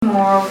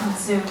immoral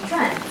consumer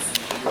trends.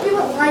 We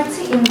would like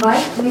to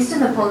invite Mr.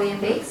 Napoleon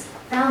Biggs,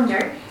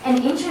 founder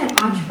and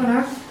internet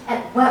entrepreneur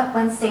at Web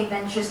Wednesday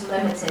Ventures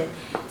Limited,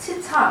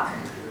 to talk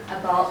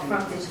about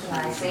from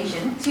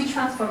digitalization to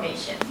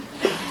transformation.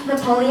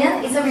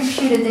 Napoleon is a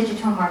reputed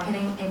digital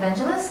marketing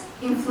evangelist,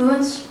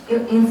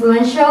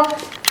 influential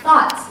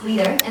thought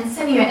leader, and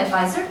senior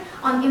advisor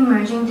on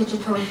emerging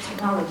digital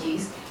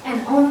technologies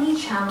and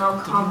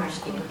omni-channel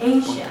commerce in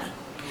Asia.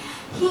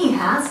 He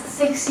has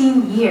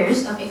 16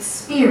 years of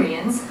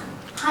experience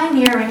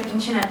pioneering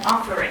internet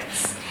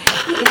offerings.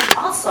 He is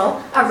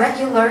also a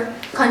regular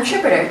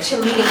contributor to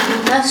leading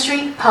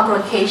industry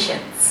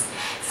publications,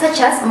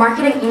 such as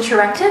Marketing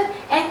Interactive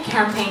and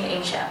Campaign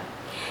Asia,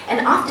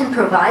 and often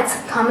provides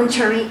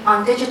commentary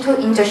on digital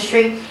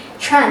industry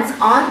trends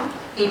on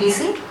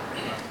BBC,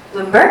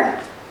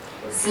 Bloomberg,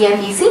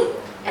 CNBC,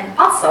 and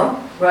also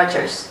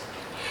Reuters.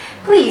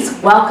 Please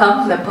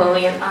welcome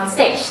Napoleon on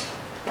stage.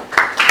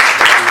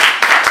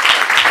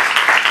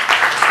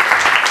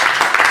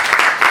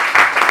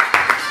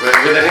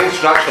 With an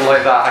introduction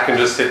like that, I can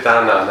just sit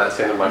down now and that's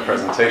the end of my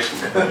presentation.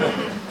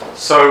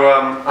 So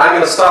I'm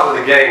going to start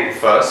with a game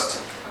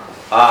first.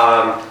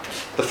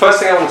 The first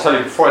thing I want to tell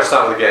you before I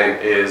start with the game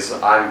is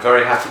I'm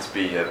very happy to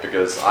be here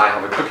because I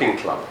have a cooking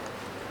club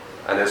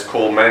and it's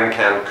called Men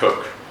Can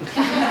Cook.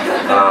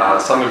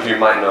 Some of you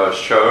might know a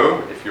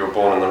show, if you were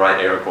born in the right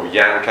era, called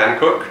Yan Can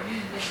Cook.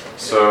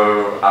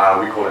 So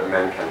we call it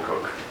Men Can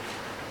Cook.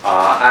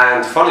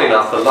 And funnily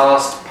enough, the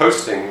last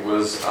posting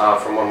was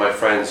from one of my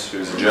friends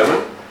who's a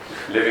German,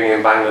 living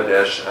in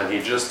Bangladesh, and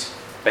he just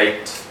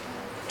baked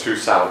 2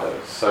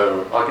 sourdoughs.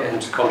 So I'll get him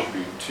to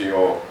contribute to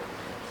your,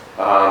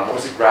 what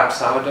was it, Grab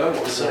Sourdough?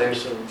 What was the name?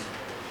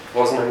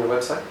 What was the name of the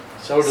website?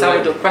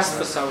 Sourdough, Quest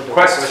for Sourdough.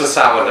 Quest for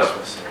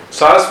Sourdough.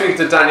 So I was speaking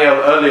to Daniel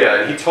earlier,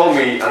 and he told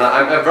me, and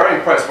I'm very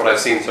impressed what I've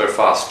seen so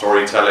far,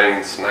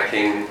 storytelling,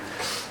 snacking,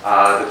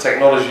 the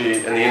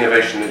technology and the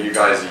innovation that you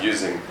guys are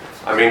using.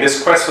 I mean,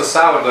 this Quest for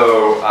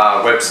Sourdough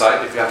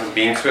website, if you haven't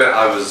been to it,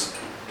 I was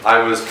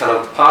kind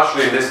of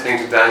partially listening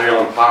to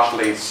Daniel and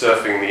partially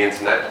surfing the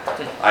internet.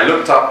 I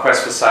looked up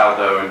Quest for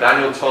Sourdough, and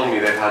Daniel told me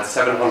they've had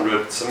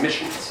 700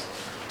 submissions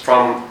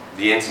from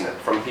the internet,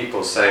 from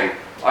people saying,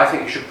 I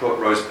think you should put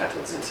rose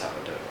petals in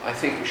sourdough. I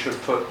think you should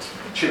put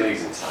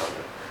chilies in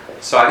sourdough.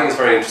 So I think it's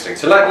very interesting.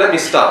 So let me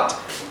start.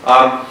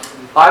 I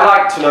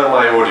like to know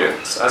my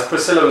audience. As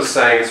Priscilla was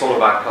saying, it's all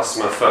about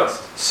customer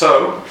first.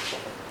 So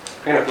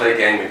I'm going to play a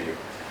game with you,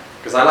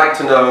 because I like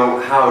to know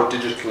how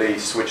digitally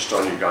switched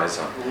on you guys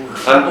are.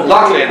 And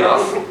luckily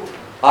enough,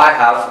 I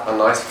have a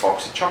nice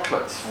box of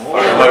chocolates.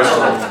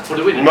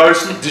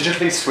 Most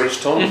digitally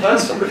switched on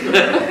person.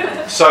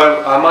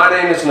 So my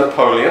name is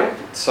Napoleon.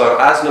 So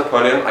as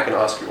Napoleon, I can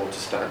ask you all to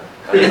stand.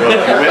 And you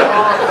will.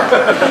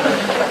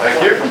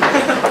 Thank you.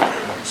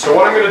 So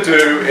what I'm going to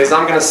do is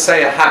I'm going to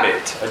say a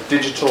habit, a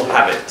digital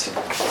habit.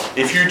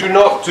 If you do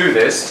not do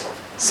this,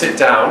 sit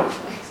down.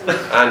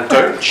 And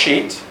don't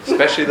cheat,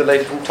 especially the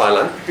lady from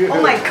Thailand.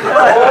 Oh my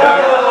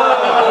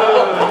God!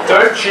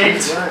 Don't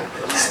cheat.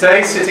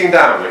 Stay sitting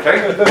down,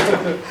 okay?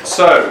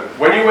 So,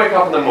 when you wake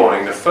up in the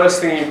morning, the first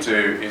thing you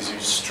do is you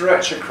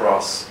stretch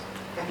across.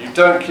 You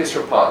don't kiss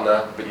your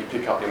partner, but you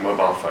pick up your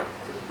mobile phone.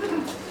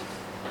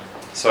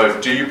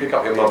 So, do you pick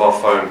up your mobile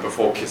phone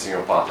before kissing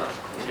your partner?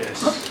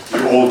 Yes.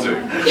 You all do.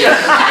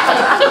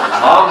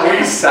 Aren't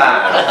we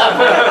sad?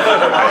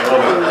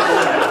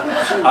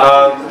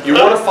 You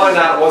want to find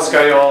out what's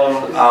going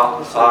on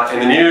in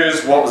the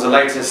news, what was the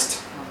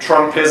latest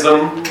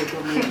Trumpism.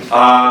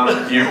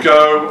 You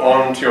go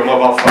onto your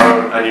mobile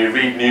phone and you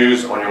read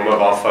news on your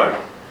mobile phone.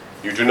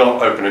 You do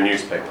not open a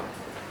newspaper,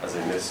 as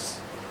in this.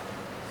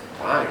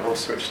 Wow, you're all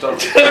switched on.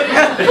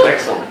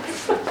 Excellent.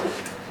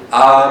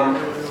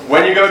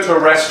 When you go to a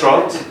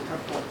restaurant,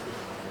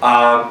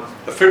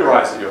 the food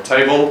arrives at your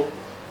table.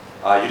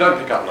 You don't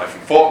pick up a knife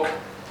and fork.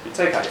 You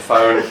take out your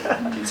phone,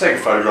 you take a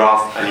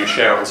photograph, and you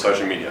share it on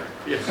social media.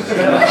 Yes.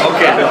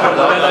 Okay.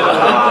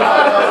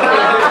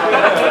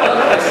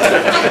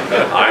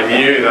 I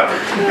knew that.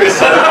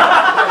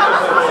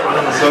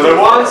 So the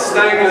ones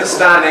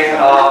standing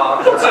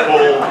are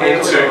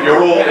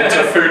you're all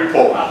into food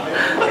porn.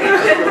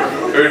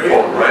 Food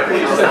porn, right?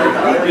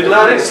 You're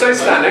learning, stay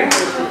standing.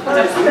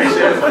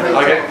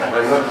 Okay.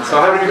 So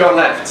how many have you got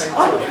left?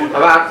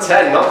 About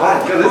 10. Not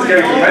bad. This is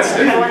getting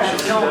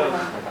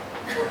competitive.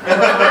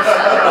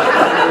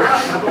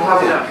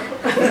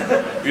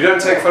 You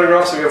don't take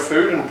photographs of your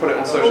food and put it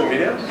on social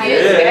media?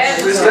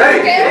 Yes.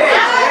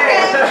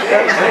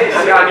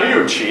 Yeah, I knew you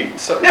would cheat.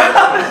 So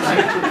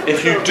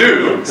if you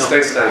do,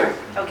 stay standing.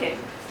 Okay.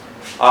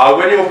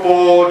 When you're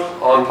bored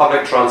on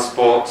public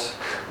transport,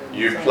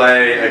 you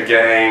play a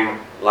game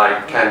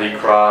like Candy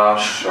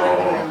Crush or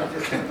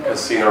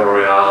Casino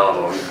Royale,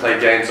 or you play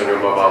games on your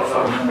mobile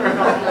phone.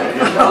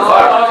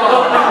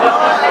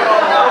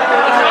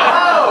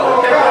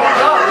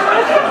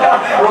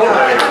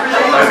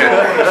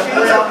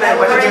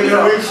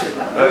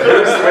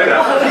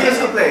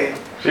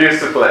 She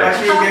used to play.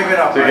 She gave it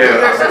up. She gave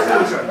it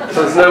up.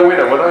 So there's no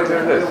winner. What do I do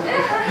with this?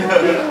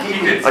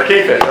 Keep it. I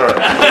keep it. All right.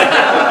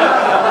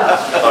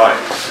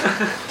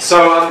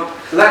 So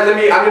I'm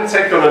going to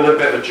take you on a little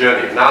bit of a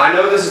journey. Now I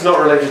know this is not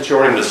related to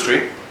your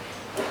industry,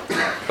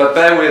 but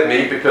bear with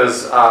me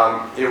because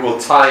it will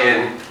tie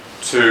in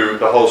to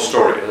the whole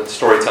story, the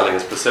storytelling,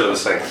 as Priscilla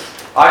was saying.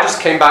 I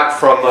just came back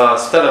from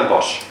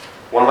Stellenbosch.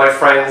 One of my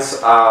friends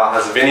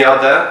has a vineyard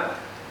there,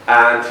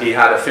 and he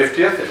had a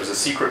 50th. It was a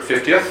secret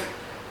 50th.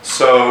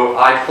 So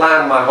I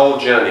planned my whole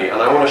journey,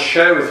 and I want to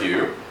share with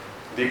you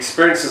the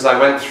experiences I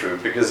went through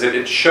because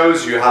it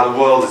shows you how the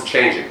world is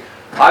changing.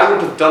 I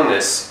wouldn't have done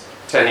this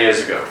 10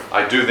 years ago.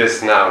 I do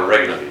this now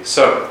regularly.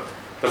 So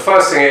the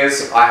first thing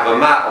is I have a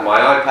map on my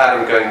iPad.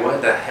 I'm going, where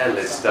the hell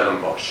is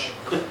Stellenbosch?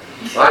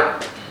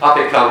 Right? Up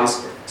it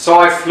comes. So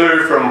I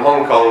flew from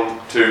Hong Kong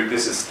to,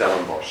 this is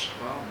Stellenbosch.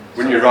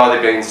 Wouldn't you rather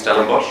be in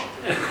Stellenbosch?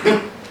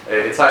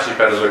 It's actually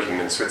better looking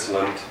than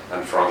Switzerland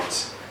and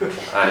France,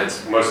 and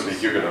it's mostly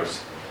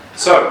Huguenots.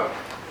 So,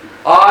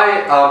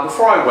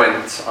 before I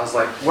went, I was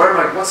like,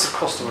 what's the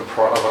cost of a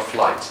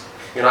flight?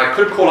 You know, I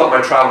could call up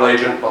my travel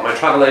agent, but my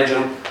travel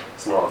agent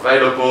is not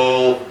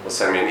available, or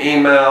send me an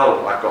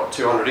email, I've got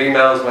 200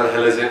 emails, where the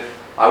hell is it?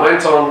 I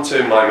went on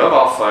to my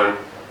mobile phone,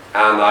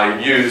 and I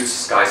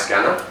used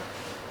Skyscanner.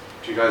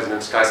 Do you guys know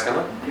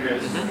Skyscanner?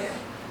 Yes.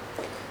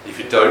 If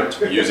you don't,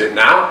 use it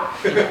now.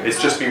 It's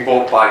just been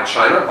bought by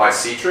China, by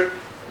Seatrip.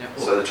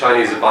 So the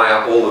Chinese are buying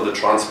up all of the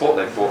transport.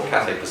 They've bought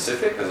Cathay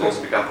Pacific, has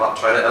also become part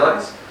of China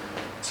Airlines.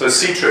 So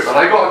Seatrip, and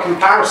I got a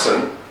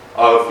comparison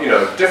of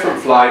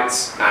different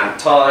flights and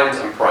times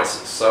and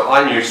prices. So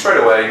I knew straight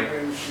away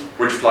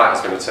which flight I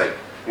was going to take.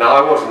 Now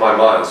I wanted my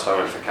miles, so I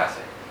went for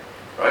Cathay.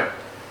 Right?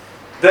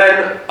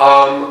 Then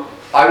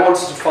I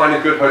wanted to find a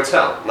good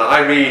hotel. Now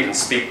I read and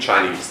speak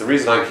Chinese. The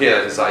reason I'm here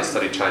is I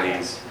studied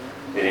Chinese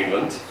in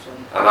England,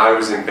 and I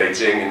was in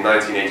Beijing in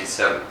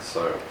 1987,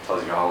 so it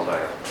tells you how old I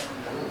am.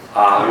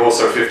 I'm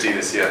also 50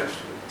 this year.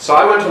 So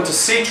I went on to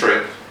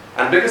Seatrip,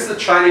 and because the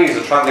Chinese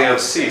are traveling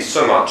overseas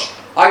so much,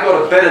 I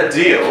got a better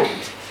deal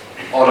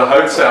on a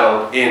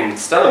hotel in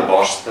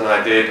Stellenbosch than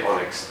I did on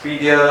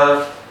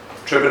Expedia,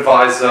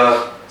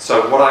 TripAdvisor.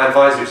 So what I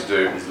advise you to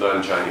do is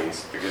learn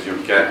Chinese, because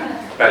you'll get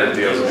better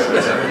deals on the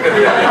hotel.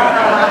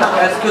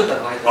 That's good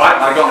advice. Right?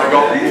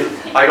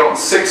 I got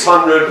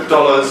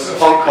 $600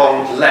 Hong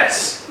Kong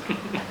less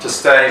to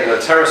stay in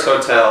a terrace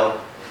hotel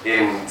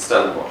in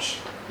Stellenbosch.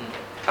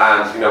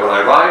 And when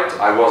I arrived,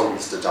 I wasn't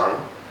Mr.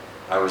 Dang,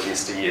 I was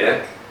Mr.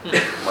 Ye,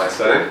 my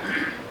surname.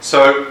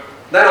 So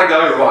then I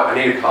go, right, I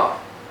need a car.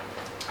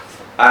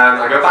 And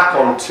I go back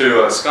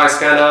onto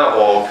Skyscanner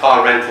or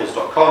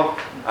carrentals.com,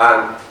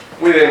 and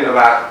within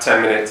about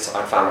 10 minutes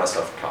I found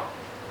myself a car.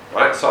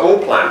 Right? So all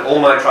planned, all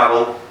my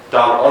travel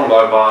done on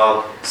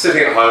mobile,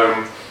 sitting at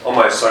home, on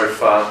my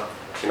sofa,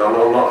 I'm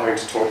not having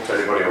to talk to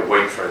anybody or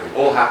wait for anything.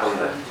 All happened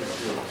there.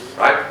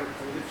 Right?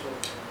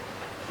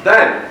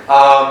 Then,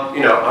 I'm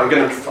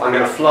going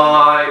to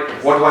fly.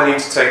 What do I need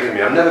to take with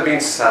me? I've never been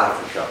to South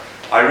Africa.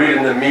 I read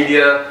in the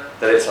media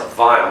that it's a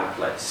violent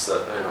place,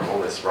 that all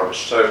this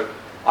rubbish. So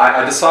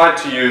I decided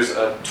to use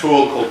a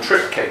tool called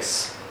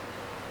Tripcase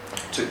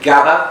to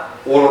gather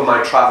all of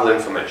my travel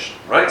information.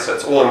 Right? So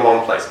it's all in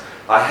one place.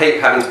 I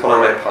hate having to put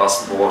on my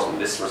passport and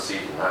this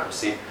receipt and that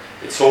receipt.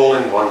 It's all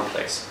in one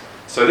place.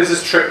 So this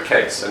is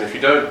Tripcase, and if you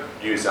don't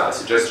use that, I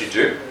suggest you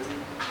do.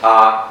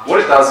 What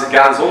it does, it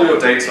gathers all your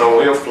data,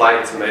 all your flight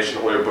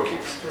information, all your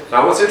bookings.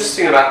 Now what's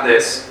interesting about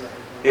this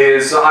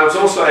is I was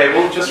also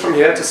able, just from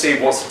here, to see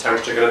what's the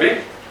temperature going to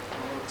be.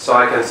 So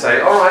I can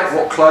say, alright,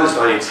 what clothes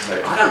do I need to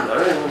take? I don't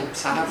know,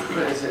 South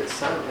Africa, is it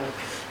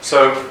South?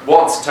 So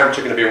what's the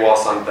temperature going to be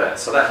whilst I'm there?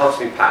 So that helps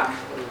me pack.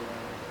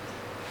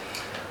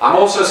 I'm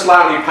also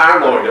slightly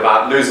paranoid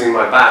about losing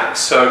my bags.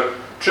 So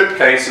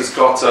Tripcase has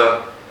got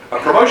a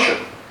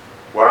promotion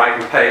where I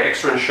can pay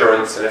extra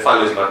insurance, and if I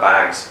lose my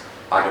bags,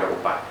 I get it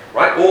all back,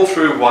 right? All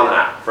through one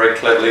app. Very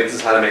cleverly, this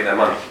is how to make their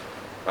money,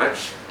 right?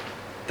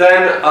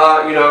 Then,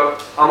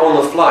 I'm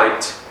on the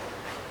flight.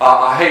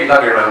 I hate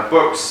lugging around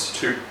books,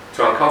 too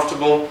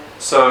uncomfortable.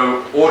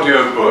 So,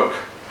 audiobook.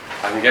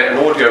 I can get an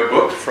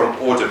audiobook from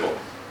Audible.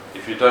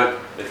 If you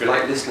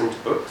like listening to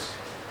books,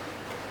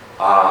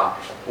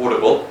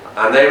 Audible,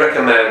 and they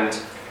recommend,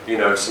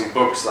 some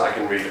books that I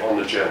can read on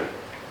the journey.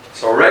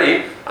 So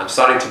already, I'm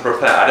starting to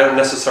prepare. I don't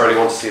necessarily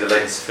want to see the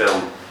latest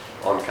film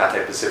on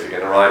Cathay Pacific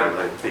and arrive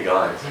with big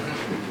eyes.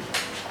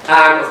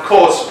 And of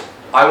course,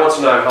 I want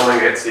to know how long I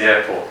get to the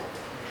airport.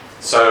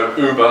 So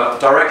Uber,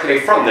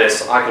 directly from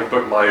this, I can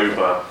book my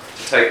Uber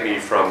to take me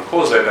from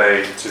Causeway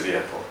Bay to the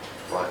airport.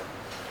 Right.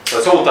 So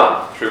it's all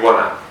done through one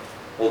app.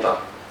 All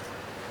done.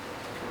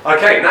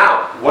 Okay,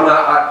 now, when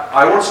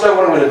I want to know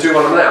what I'm going to do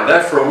when I'm there. I'm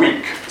there for a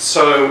week.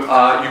 So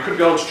you could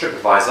go onto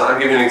TripAdvisor. I'm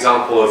giving you an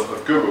example of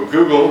Google.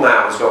 Google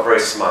now has got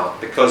very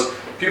smart because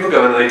people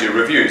go and they do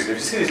reviews. And if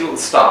you see these little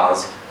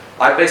stars,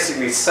 I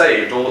basically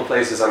saved all the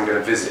places I'm going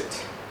to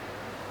visit.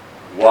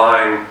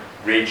 Wine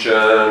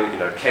region,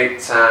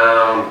 Cape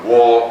Town,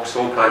 walks,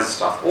 all kinds of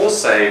stuff. All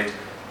saved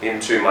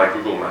into my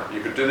Google map.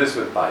 You could do this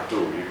with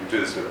Baidu. You can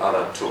do this with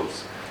other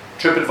tools.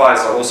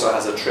 TripAdvisor also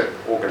has a trip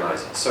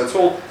organizer. So it's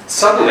all,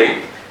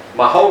 suddenly,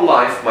 my whole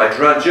life, my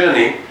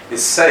journey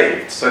is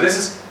saved. So this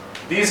is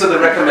these are the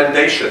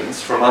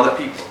recommendations from other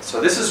people.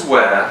 So this is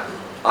where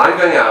I'm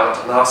going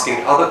out and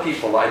asking other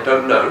people I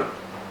don't know,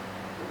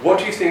 what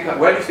do you think?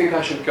 Where do you think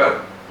I should go?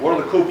 What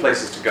are the cool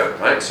places to go?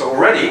 Right. So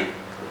already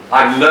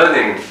I'm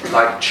learning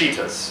like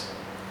cheetahs.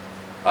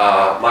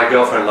 My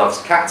girlfriend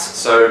loves cats,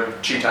 so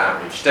cheetah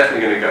outreach,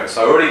 definitely going to go.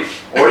 So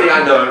already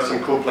I know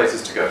some cool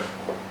places to go.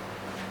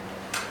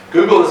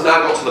 Google has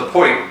now got to the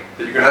point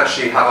that you can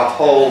actually have a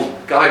whole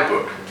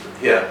guidebook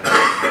here.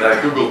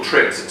 Google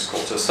Trips it's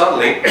called. So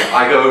suddenly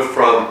I go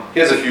from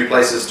here's a few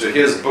places to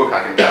here's a book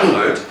I can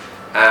download,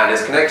 and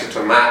it's connected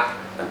to a map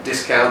and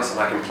discounts, and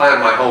I can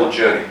plan my whole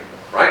journey,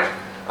 right?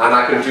 And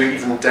I can do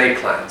even day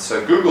plans.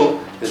 So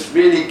Google is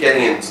really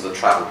getting into the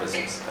travel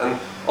business. And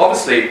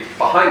obviously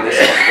behind this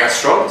are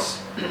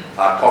restaurants,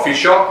 coffee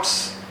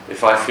shops.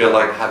 If I feel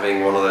like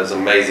having one of those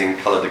amazing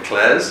coloured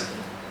eclairs,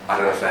 I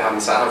don't know if they have in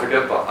South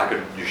Africa,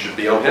 but you should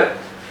be on here.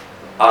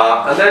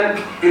 And then,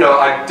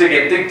 I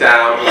dig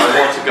down, and I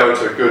want to go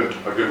to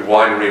a good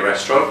winery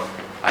restaurant.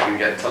 I can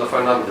get a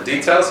telephone number, the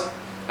details,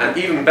 and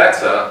even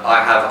better,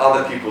 I have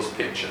other people's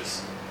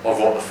pictures of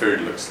what the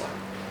food looks like.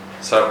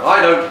 So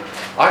I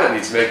don't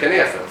need to make any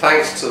effort.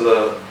 Thanks to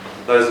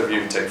those of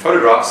you who take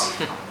photographs,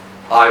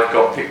 I've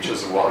got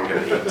pictures of what I'm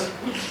going to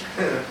eat.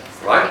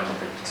 Right?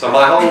 So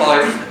my whole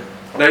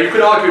life, now you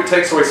could argue it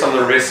takes away some of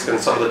the risk and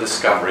some of the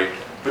discovery,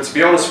 but to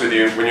be honest with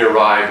you, when you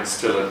arrive, it's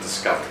still a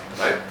discovery,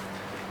 right?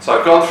 So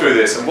I've gone through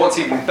this, and what's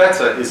even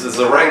better is there's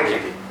a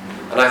ranking.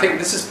 And I think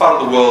this is part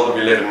of the world that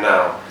we live in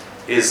now,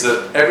 is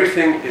that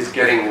everything is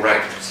getting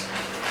ranked.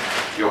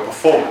 Your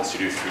performance, you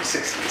do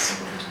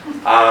 360s.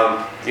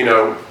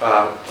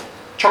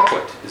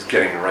 Chocolate is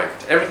getting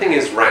ranked. Everything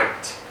is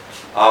ranked.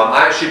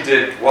 I actually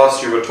did,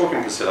 whilst you were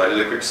talking, Priscilla, I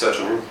did a quick search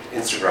on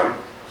Instagram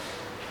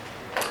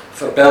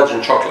for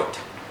Belgian chocolate.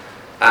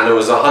 And there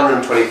was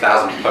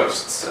 120,000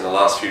 posts in the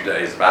last few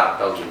days about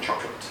Belgian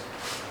chocolate.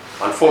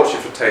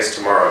 Unfortunately for Taste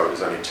Tomorrow, it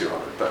was only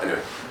 200. But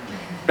anyway,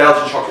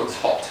 Belgian chocolate's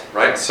hot,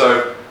 right?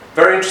 So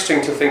very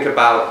interesting to think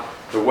about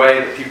the way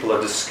that people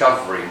are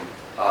discovering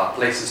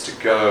places to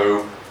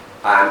go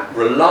and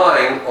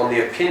relying on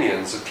the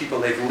opinions of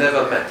people they've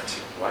never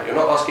met. Right? You're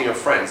not asking your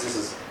friends. This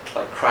is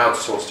like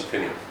crowdsourced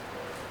opinion.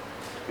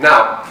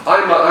 Now,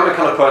 I'm a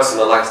kind of person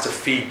that likes to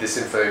feed this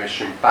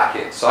information back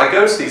in. So I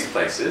go to these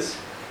places,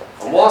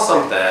 and whilst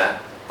I'm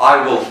there,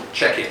 I will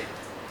check in.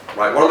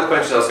 Right? One of the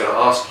questions I was going to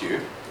ask you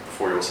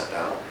before you all sat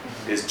down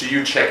is, do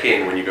you check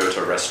in when you go to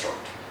a restaurant?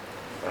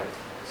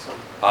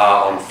 Right?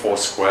 On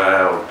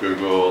Foursquare, on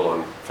Google,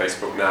 on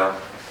Facebook now.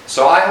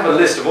 So I have a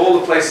list of all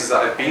the places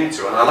that I've been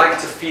to, and I like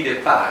to feed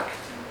it back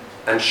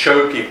and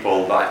show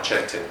people that I've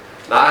checked in.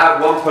 Now I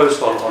have one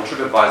post on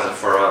TripAdvisor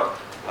for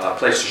a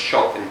place to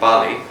shop in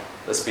Bali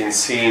that's been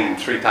seen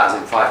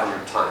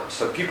 3,500 times.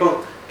 So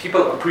people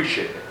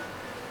appreciate it.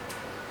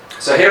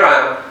 So here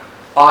I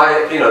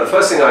am. The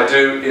first thing I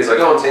do is I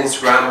go onto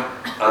Instagram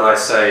and I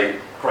say,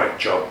 great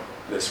job,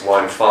 this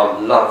wine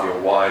farm, love your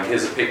wine,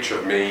 here's a picture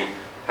of me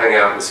hanging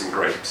out with some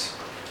grapes,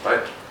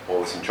 right?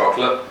 Or with some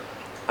chocolate.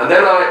 And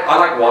then I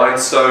like wine,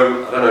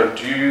 so, I don't know,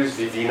 do you use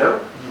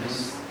Vivino?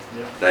 Yes.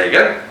 Yeah. There you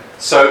go.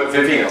 So,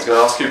 Vivino, I was going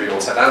to ask you, but you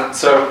all sat down.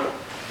 So,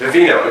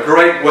 Vivino, a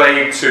great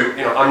way to,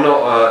 I'm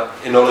not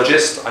an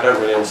enologist, I don't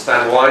really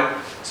understand wine,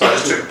 so I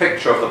just took a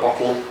picture of the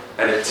bottle,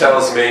 and it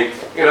tells me,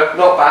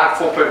 not bad,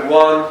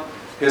 4.1,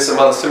 here's some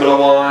other similar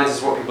wines, this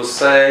is what people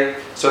say.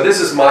 So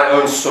this is my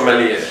own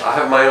sommelier. I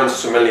have my own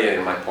sommelier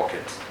in my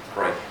pocket.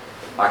 Great.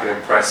 I can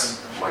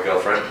impress my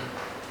girlfriend.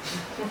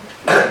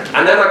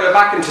 And then I go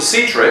back into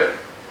C-Trip,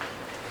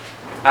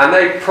 and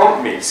they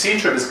prompt me.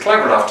 C-Trip is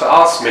clever enough to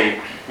ask me,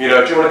 do you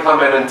want to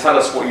come in and tell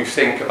us what you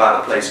think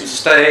about the place you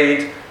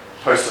stayed,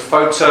 post a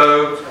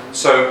photo.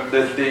 So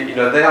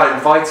they are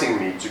inviting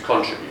me to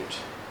contribute.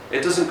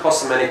 It doesn't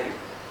cost them anything.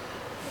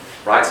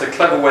 Right? It's a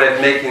clever way of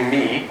making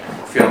me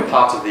feel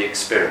part of the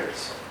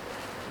experience.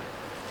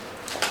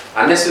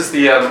 And this is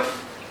the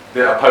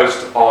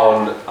post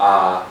on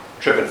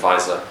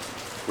TripAdvisor,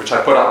 which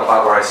I put up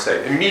about where I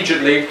stayed.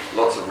 Immediately,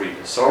 lots of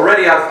readers. So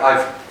already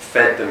I've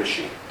fed the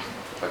machine.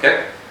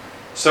 Okay?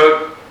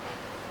 So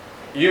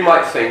you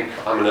might think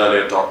I'm an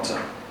early adopter,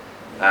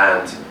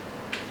 and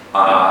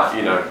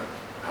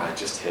I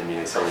just hear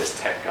me some of these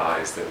tech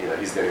guys that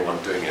he's the only one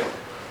doing it.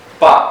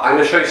 But I'm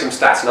going to show you some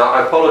stats. Now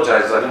I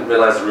apologise, I didn't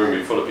realise the room would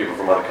be full of people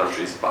from other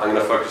countries, but I'm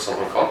going to focus on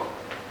Hong Kong,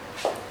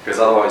 because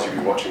otherwise you'll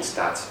be watching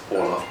stats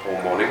all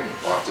morning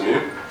or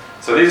afternoon.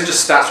 So these are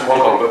just stats from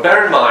Hong Kong, but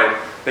bear in mind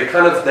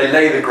they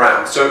lay the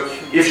ground. So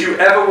if you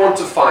ever want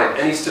to find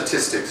any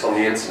statistics on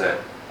the internet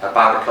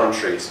about a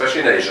country,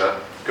 especially in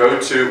Asia, go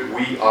to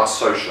We Are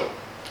Social.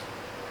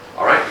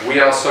 Alright,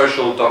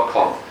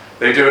 wearesocial.com.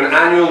 They do an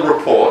annual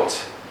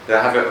report. They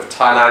have it of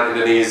Thailand,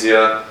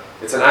 Indonesia.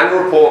 It's an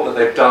annual report that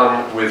they've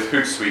done with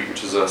Hootsuite,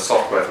 which is a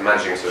software for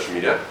managing social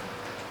media,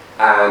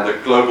 and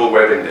the Global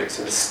Web Index,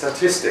 and the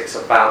statistics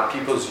about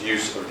people's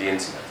use of the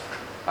internet.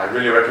 I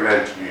really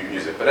recommend you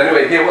use it. But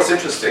anyway, here what's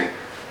interesting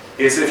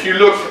is if you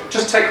look,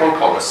 just take Hong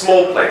Kong, a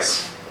small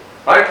place,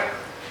 right?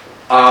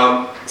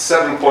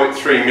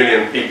 7.3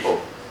 million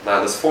people. Now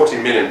there's 40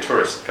 million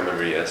tourists come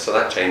every year, so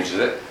that changes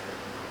it.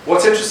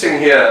 What's interesting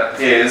here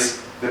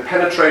is the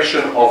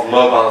penetration of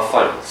mobile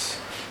phones.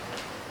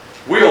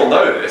 We all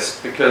know this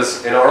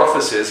because in our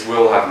offices we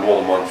all have more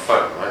than one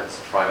phone, right? It's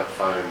a private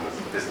phone, there's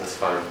a business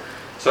phone.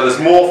 So there's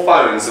more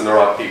phones than there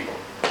are people,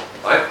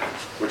 right?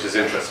 Which is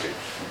interesting.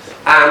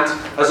 And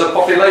as a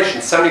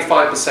population,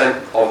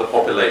 75% of the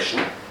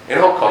population in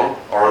Hong Kong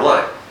are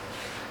online.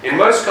 In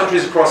most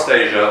countries across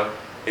Asia,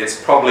 it's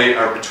probably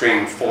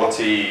between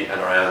 40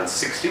 and around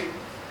 60.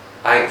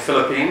 I think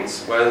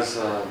Philippines, where's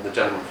the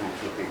gentleman from the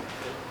Philippines?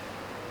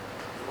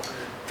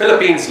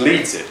 Philippines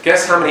leads it.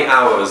 Guess how many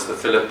hours the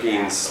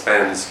Philippines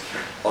spends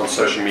on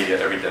social media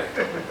every day?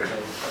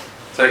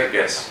 Take a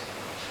guess.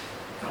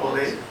 Whole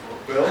day.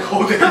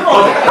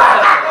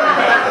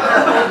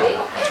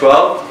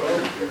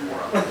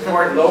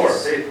 12? Lower.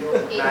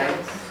 9.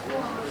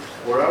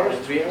 4 hours?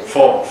 3 hours?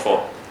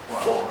 4.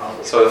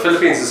 So the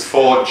Philippines is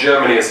 4,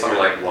 Germany is something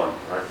like 1,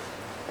 right?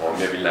 Or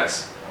maybe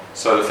less.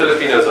 So the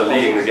Filipinos are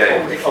leading the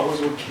game.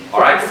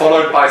 Alright,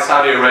 followed by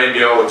Saudi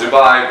Arabia or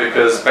Dubai,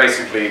 because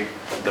basically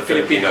the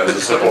Filipinos are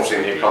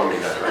supporting the economy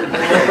there, right?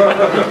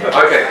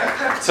 Okay,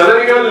 so let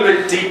me go a little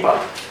bit deeper.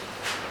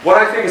 What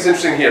I think is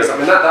interesting here is,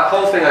 that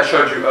whole thing I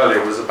showed you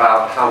earlier was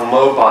about how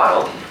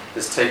mobile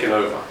is taken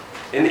over.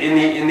 In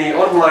the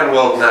online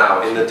world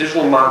now, in the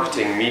digital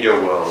marketing media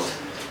world,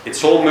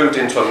 it's all moved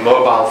into a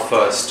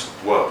mobile-first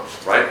world,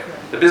 right?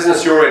 The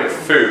business you're in,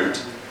 food,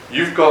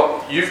 you've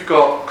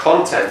got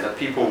content that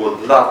people would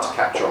love to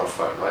capture on a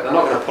phone, right? They're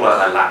not going to pull out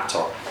their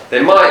laptop.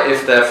 They might,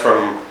 if they're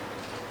from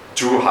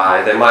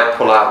Zhuhai, they might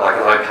pull out like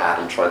an iPad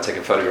and try and take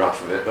a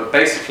photograph of it, but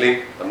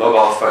basically a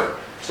mobile phone.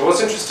 So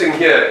what's interesting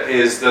here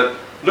is that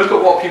look at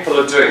what people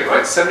are doing,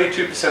 right?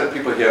 72% of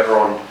people here are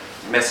on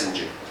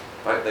messaging,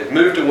 right? They've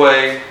moved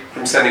away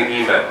from sending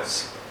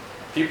emails.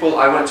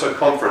 I went to a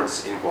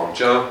conference in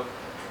Guangzhou,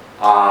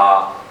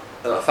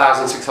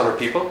 1,600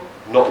 people,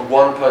 not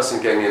one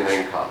person gave me a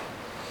name card.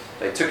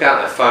 They took out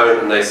their phone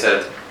and they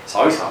said,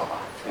 scan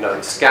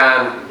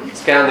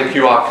the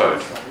QR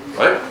code,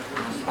 right?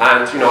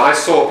 And I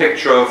saw a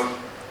picture of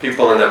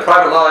people in their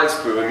private lives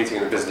who were meeting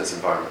in a business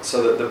environment.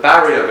 So that the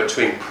barrier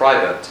between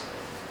private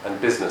and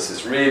business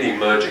is really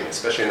merging,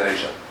 especially in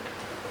Asia.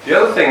 The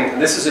other thing,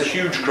 and this is a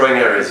huge growing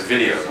area, is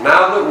video.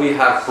 Now that we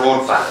have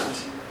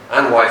broadband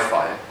and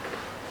Wi-Fi,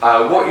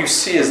 what you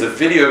see is the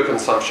video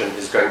consumption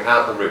is going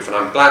out the roof. And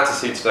I'm glad to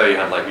see today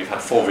you've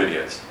had 4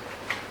 videos.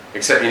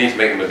 Except you need to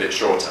make them a bit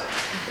shorter.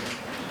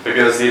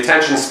 Because the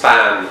attention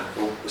span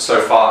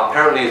so far,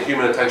 apparently the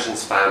human attention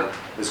span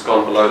has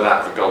gone below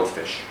that of a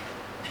goldfish.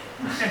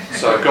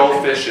 So a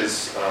goldfish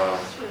is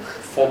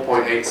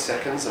 4.8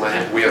 seconds, and I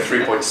think we are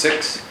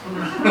 3.6.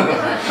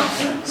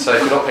 So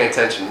if you're not paying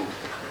attention,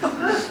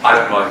 I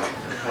don't mind.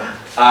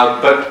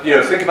 But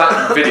think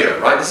about video,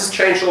 right? This has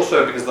changed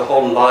also because the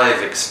whole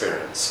live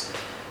experience.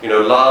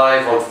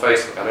 Live on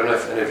Facebook. I don't know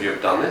if any of you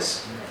have done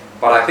this,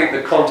 but I think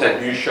the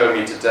content you showed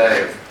me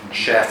today of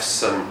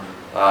chefs and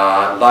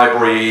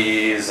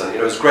libraries, and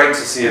it was great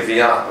to see a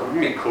VR. It would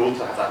be cool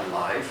to have that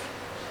live.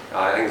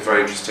 I think it's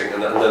very interesting.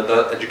 And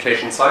the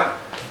education side.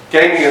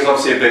 Gaming is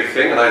obviously a big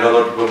thing, and I know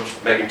that we're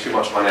making too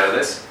much money out of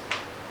this.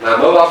 Now,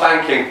 mobile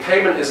banking,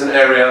 payment is an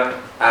area,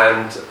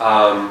 and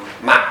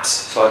maps.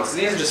 So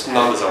these are just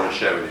numbers I want to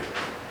share with you.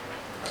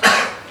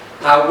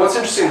 Now, what's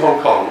interesting in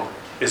Hong Kong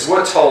is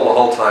we're told the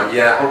whole time,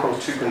 yeah, Hong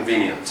Kong's too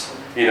convenient.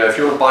 If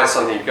you want to buy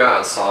something, you go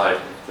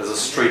outside, there's a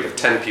street of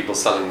 10 people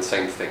selling the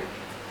same thing.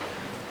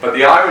 But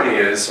the irony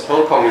is,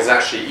 Hong Kong is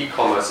actually,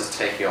 e-commerce is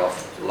taking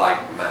off like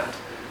mad.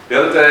 The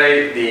other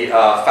day, the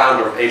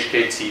founder of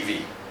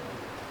HKTV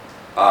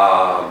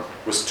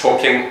was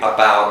talking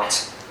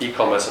about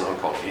e-commerce in Hong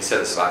Kong. He said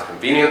it's about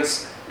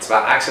convenience, it's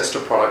about access to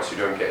products you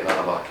don't get in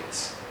other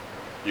markets.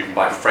 You can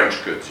buy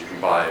French goods, you can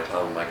buy,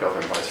 my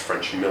girlfriend buys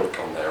French milk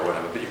on there or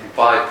whatever, but you can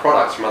buy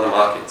products from other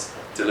markets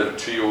delivered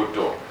to your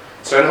door.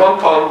 So in Hong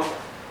Kong,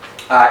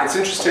 it's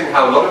interesting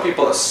how a lot of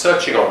people are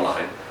searching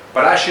online,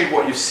 but actually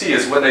what you see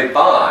is when they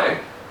buy,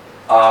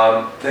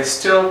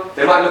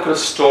 they might look at a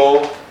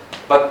store,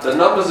 but the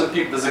numbers of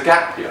people, there's a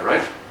gap here,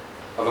 right,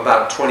 of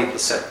about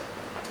 20%.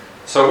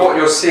 So what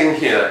you're seeing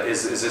here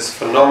is this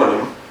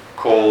phenomenon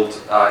called,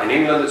 in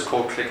England it's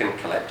called click and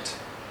collect.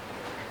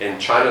 In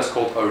China it's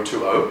called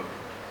O2O,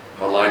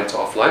 online to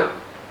offline.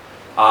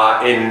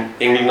 In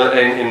England,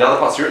 in other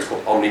parts of Europe it's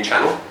called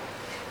omni-channel.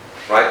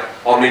 Right?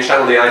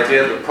 Omni-channel, the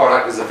idea that the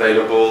product is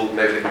available,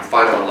 maybe they can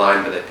find it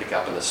online but they pick it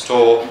up in the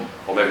store,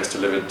 or maybe it's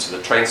delivered to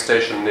the train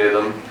station near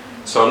them.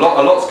 So a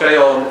lot's going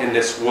on in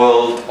this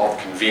world of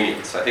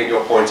convenience. I think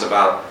your point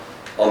about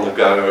on the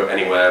go,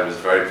 anywhere was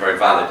very, very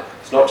valid.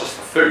 It's not just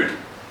for food,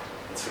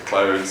 it's for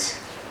clothes,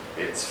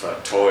 it's for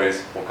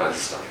toys, all kinds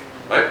of stuff,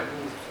 right?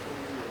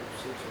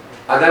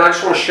 And then I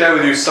just want to share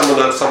with you some of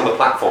the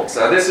platforms.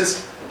 Now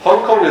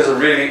Hong Kong is a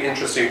really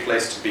interesting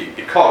place to be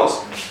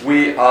because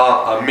we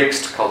are a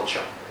mixed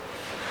culture,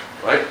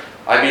 right?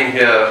 I've been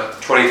here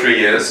 23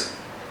 years,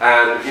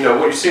 and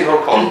what you see in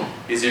Hong Kong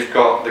is you've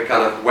got the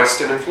kind of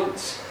Western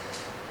influence.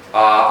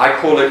 I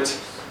call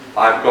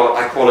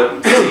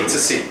it B to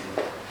C.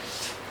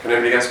 Can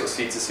anybody guess what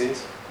C2C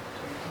is?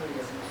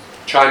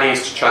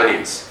 Chinese to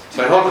Chinese.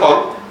 So in Hong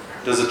Kong,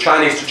 there's a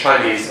Chinese to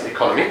Chinese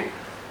economy.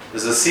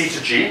 There's a C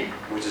to G,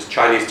 which is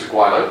Chinese to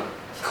Guilo.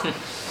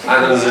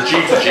 And then there's a G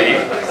to G,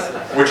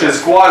 which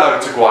is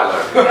Guilo to Guilo.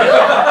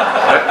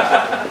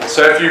 Right?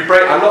 So if you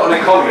break, I'm not an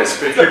economist,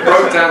 but if you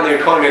broke down the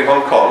economy in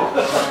Hong Kong,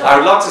 I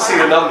would love to see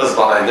the numbers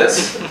behind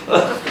this.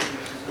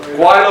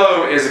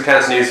 Guilo is a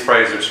Cantonese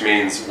phrase which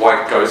means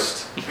white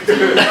ghost.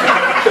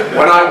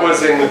 When I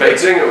was in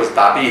Beijing, it was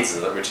Da Bizi,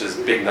 which is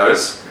big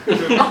nose.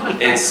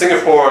 In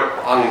Singapore,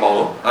 Ang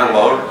Mo,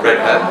 red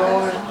head.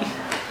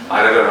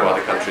 I don't know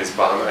other countries,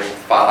 but I mean,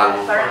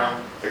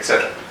 Farang,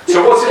 etc.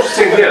 So what's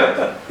interesting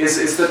here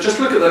is that just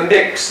look at the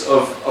mix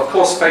of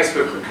course,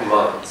 Facebook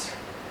commands,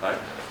 right?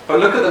 But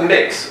look at the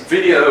mix.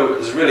 Video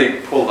is really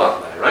pulled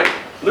up there, right?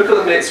 Look at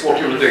the mix, what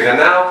people are doing. And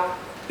now,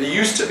 there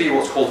used to be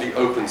what's called the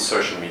open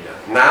social media.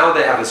 Now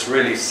they have this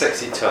really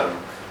sexy term.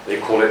 They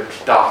call it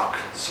dark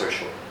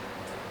social,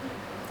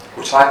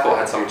 which I thought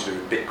had something to do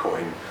with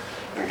Bitcoin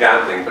and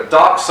gambling. But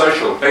dark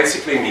social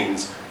basically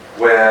means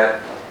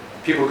where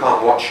people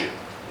can't watch you.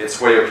 It's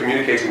where you're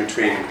communicating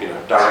between,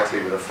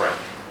 directly with a friend.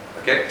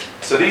 Okay?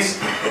 So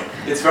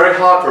it's very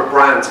hard for a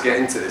brand to get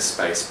into this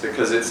space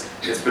because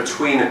it's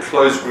between a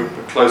closed group,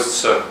 a closed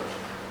circle,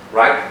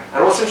 right?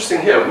 And what's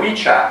interesting here,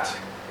 WeChat,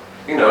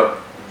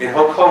 in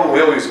Hong Kong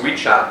we all use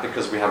WeChat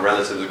because we have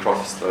relatives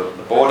across the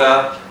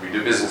border, we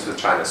do business with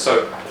China.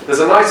 So there's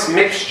a nice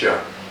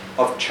mixture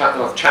of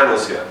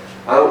channels here.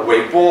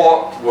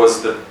 Weibo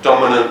was the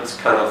dominant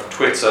kind of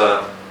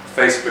Twitter,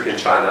 Facebook in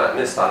China, and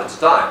it started to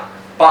die.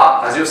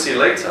 But, as you'll see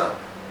later,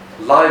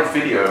 live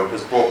video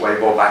has brought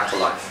Weibo back to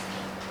life.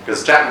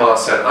 Because Jack Ma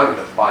said, I'm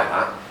going to buy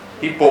that.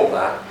 He bought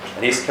that,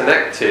 and he's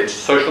connected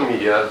social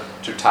media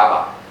to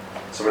Taobao.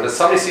 So when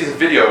somebody sees a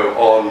video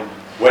on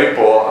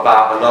Weibo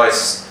about a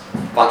nice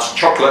bunch of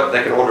chocolate,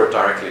 they can order it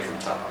directly from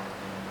Taobao.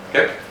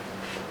 Okay?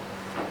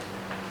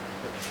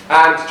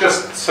 And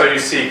just so you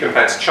see,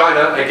 compared to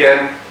China,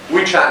 again,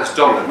 WeChat is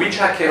dominant.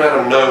 WeChat came out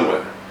of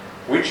nowhere.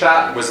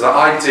 WeChat was the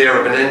idea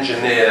of an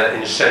engineer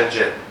in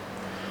Shenzhen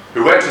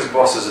who went to his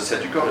bosses and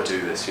said, you've got to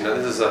do this.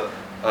 This is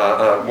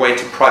a way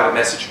to private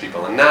message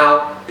people. And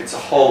now it's a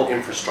whole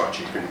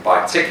infrastructure. You can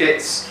buy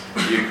tickets,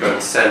 you can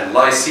send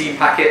lycée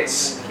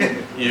packets,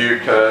 you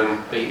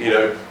can,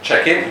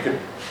 check in, you can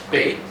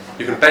bake.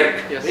 You can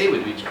bake. Yes. Bake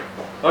with WeChat.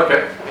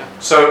 Okay.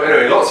 So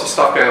anyway, lots of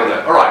stuff going on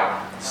there. All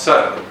right.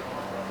 So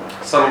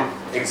some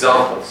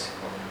examples.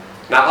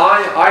 Now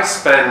I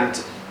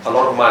spend a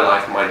lot of my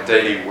life, my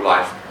daily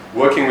life,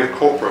 working with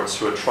corporates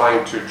who are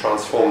trying to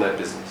transform their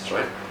business,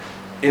 right?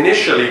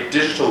 Initially,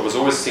 digital was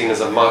always seen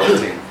as a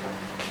marketing.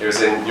 It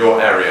was in your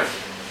area.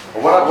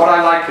 And what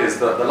I like is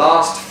that the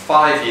last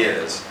 5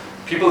 years,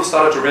 people have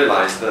started to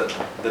realize that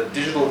the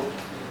digital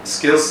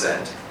skill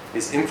set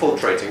is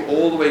infiltrating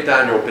all the way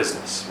down your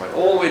business, right?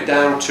 All the way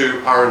down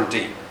to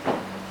R&D.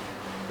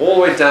 All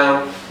the way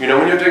down,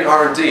 when you're doing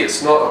R&D,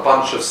 it's not a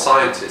bunch of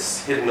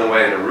scientists hidden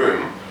away in a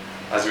room,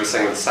 as you were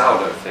saying with the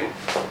sourdough thing.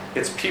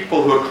 It's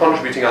people who are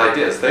contributing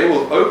ideas. They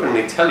will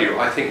openly tell you,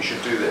 I think you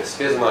should do this.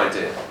 Here's an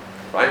idea,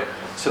 right?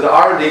 So the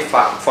R&D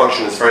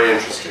function is very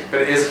interesting,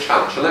 but it is a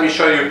challenge. So let me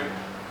show you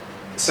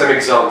some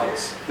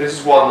examples. This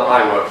is one that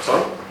I worked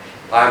on.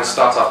 I have a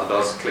startup that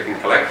does click and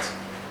collect.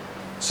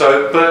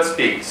 So Burt's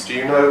Bees. Do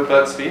you know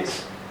Burt's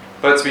Bees?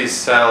 Burt's Bees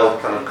sell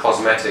kind of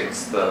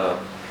cosmetics that are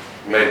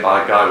made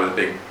by a guy with a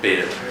big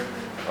beard,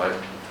 right?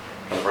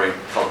 And very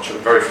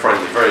cultured, very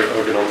friendly, very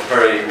ergonomic,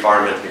 very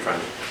environmentally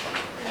friendly.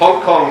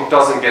 Hong Kong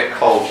doesn't get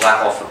cold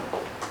that often.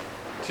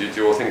 Do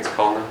you all think it's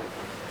cold now?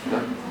 No?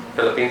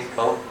 Philippines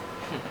cold?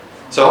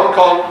 So Hong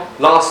Kong,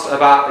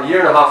 about a year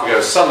and a half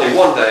ago, suddenly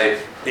one day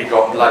it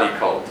got bloody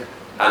cold,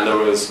 and there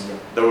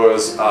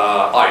was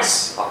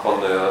ice up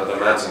on the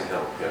mountain hill.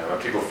 Where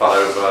people fell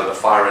over, the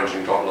fire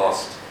engine got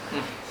lost.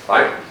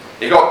 Right?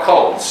 It got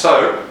cold.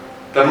 So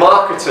the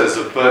marketers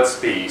of Burt's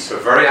Bees, who are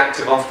very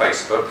active on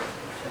Facebook,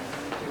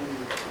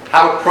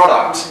 have a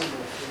product,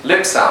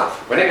 lip salve.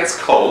 When it gets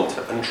cold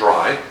and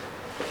dry,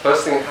 the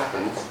first thing that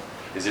happens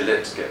is your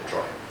lips get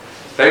dry.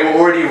 They were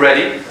already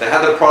ready. They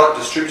had the product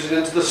distributed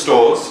into the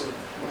stores.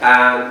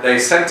 And they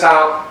sent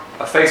out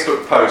a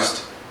Facebook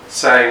post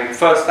saying,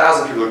 first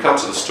 1,000 people who come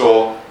to the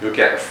store, you'll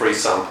get a free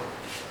sample.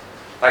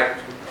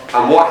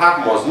 And what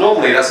happened was,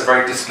 normally that's a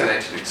very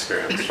disconnected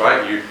experience,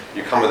 right?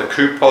 You come with a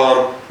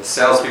coupon, the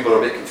salespeople are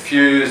a bit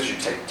confused, you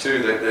take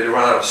two, they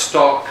run out of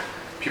stock,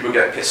 people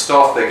get pissed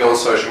off, they go on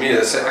social media,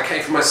 they say, I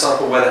came for my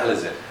sample, where the hell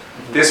is it?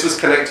 This was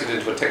connected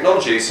into a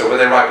technology, so when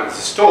they arrive at the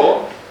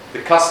store,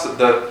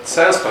 the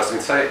salesperson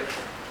can say,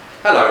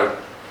 hello,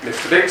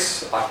 Mr.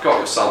 Biggs, I've got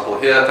your sample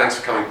here, thanks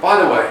for coming.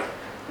 By the way,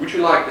 would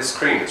you like this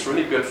cream? It's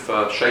really good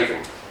for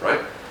shaving, right?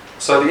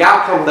 So the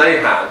outcome they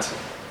had,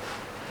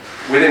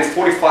 within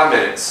 45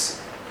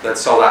 minutes, they'd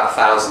sold out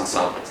 1,000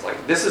 samples.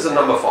 This is a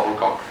number for Hong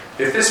Kong.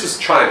 If this was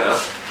China,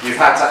 you've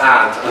had to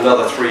add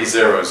another 3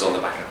 zeros on the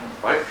back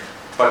end, right?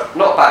 But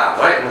not bad,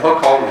 right? In Hong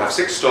Kong, we have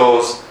 6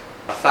 stores,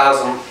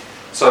 1,000.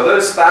 So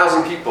those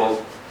 1,000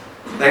 people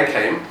then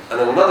came, and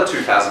then another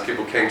 2,000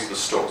 people came to the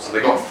store, so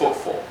they got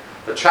footfall.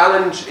 The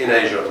challenge in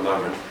Asia at the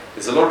moment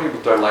is a lot of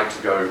people don't like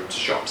to go to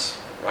shops,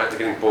 right? They're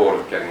getting bored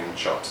of getting in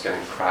shops,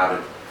 getting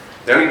crowded.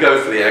 They only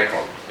go for the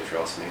aircon, if you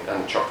ask me,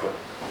 and the chocolate.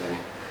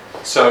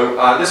 So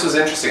this was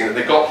interesting that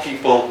they got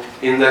people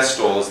in their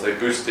stores, they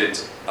boosted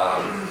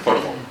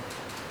footfall.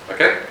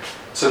 Okay?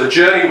 So the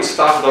journey was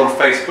started on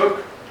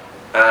Facebook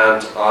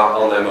and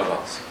on their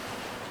mobiles.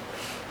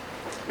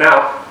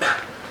 Now,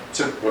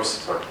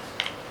 sorry.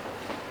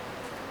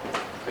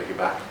 Take it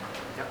back.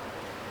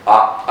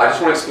 I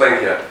just want to explain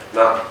here.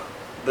 Now,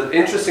 the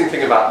interesting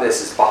thing about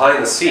this is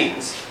behind the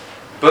scenes,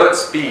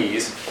 Burt's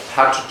Bees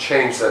had to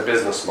change their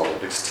business model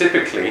because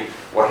typically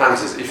what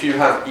happens is if you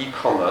have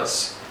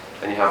e-commerce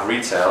and you have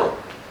retail,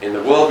 in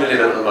the world we live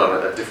in at the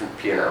moment are different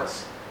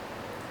P&Ls.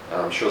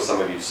 I'm sure some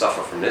of you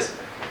suffer from this.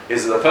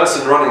 Is that the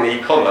person running the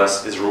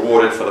e-commerce is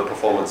rewarded for the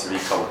performance of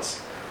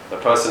e-commerce. The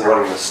person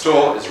running the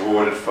store is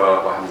rewarded for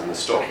what happens in the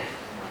store.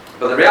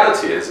 But the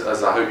reality is,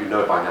 as I hope you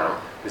know by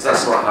now, is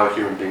that's not how a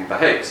human being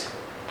behaves.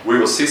 We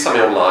will see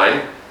something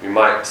online, we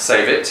might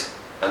save it,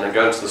 and then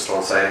go into the store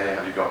and say, hey,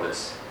 have you got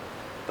this?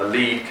 The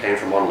lead came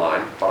from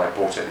online, but I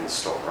bought it in the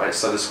store, right?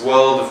 So this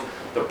world of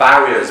the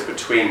barriers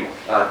between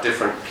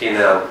different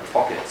P&L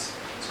pockets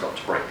has got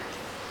to break.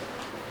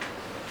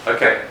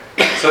 Okay,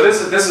 so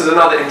this is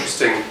another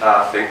interesting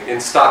thing. In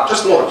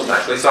just launched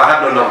actually, so I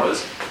have no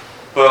numbers,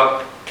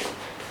 but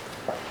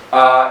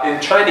in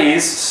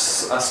Chinese,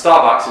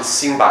 Starbucks is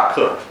Xinba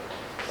Ke,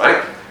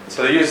 right?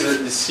 So they use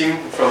the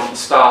Xing from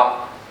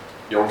start,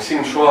 Yong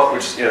Xing Shuo,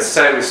 which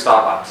say it with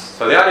Starbucks.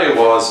 So the idea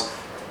was,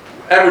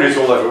 everybody's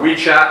all over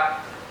WeChat.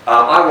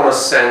 I want to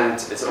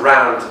send, it's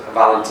around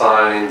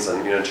Valentine's,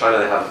 and in China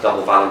they have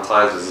double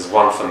Valentine's. There's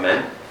one for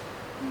men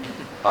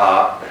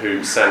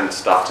who send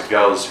stuff to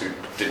girls who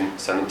didn't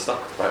send them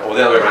stuff, right? Or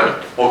the other way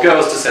around, or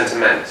girls to send to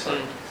men,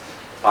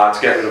 to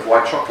get rid of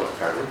white chocolate,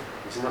 apparently.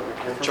 Isn't that where it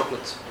came from?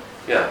 Chocolates.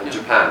 Yeah, in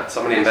Japan.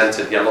 Somebody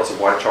invented, lots of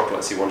white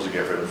chocolates he wanted to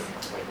get rid of.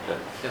 Yeah.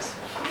 Yes.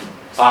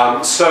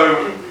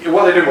 So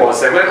what they did was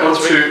they went on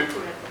to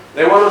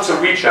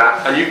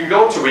WeChat, and you can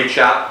go onto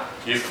WeChat,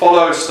 you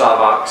follow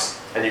Starbucks,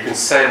 and you can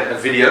send a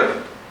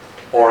video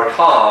or a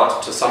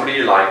card to somebody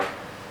you like,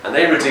 and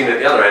they redeem it at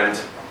the other end,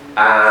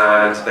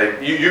 and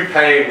you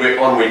pay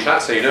on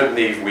WeChat, so you don't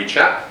leave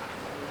WeChat.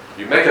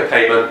 You make a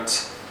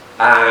payment,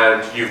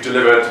 and you've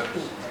delivered.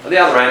 At the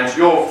other end,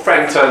 your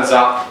friend turns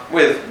up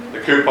with the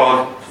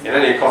coupon in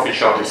any coffee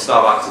shop in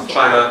Starbucks in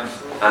China,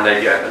 and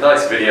they get a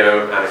nice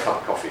video and a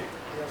cup of coffee.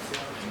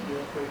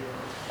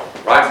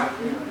 Right?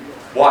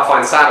 What I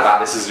find sad about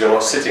this is you're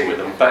not sitting with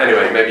them, but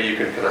anyway, maybe you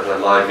can have a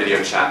live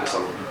video chat or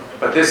something.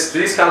 But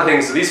these kind of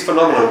things, these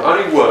phenomena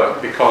only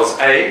work because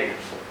A,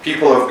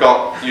 people have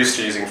got used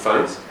to using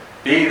phones,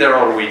 B, they're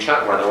on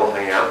WeChat where they're all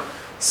hanging out,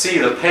 C,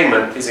 the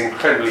payment is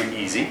incredibly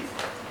easy,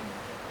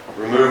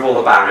 remove all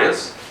the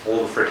barriers,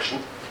 all the friction,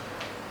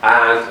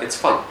 and it's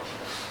fun.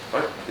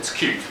 Right? It's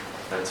cute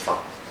and it's fun.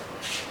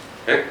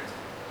 Okay?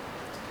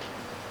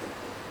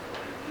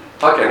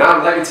 Okay,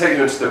 now let me take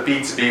you into the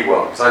B2B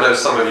world, because I know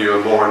some of you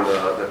are more in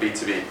the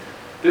B2B.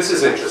 This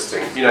is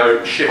interesting,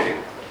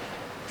 shipping.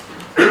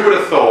 Who would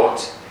have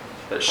thought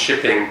that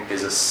shipping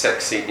is a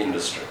sexy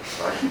industry,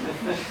 right?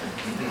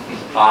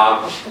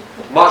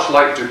 Much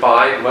like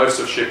Dubai,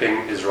 most of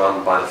shipping is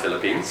run by the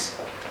Philippines.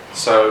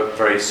 So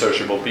very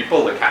sociable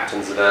people, the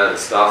captains are there, the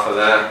staff are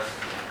there.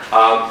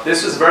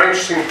 This was a very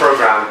interesting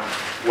program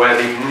where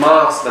the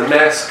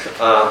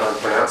Maersk, I don't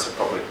pronounce it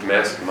properly,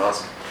 Maersk,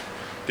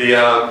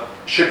 the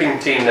shipping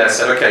team there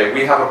said, okay,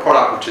 we have a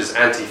product which is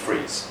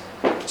antifreeze.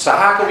 So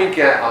how can we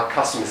get our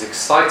customers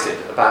excited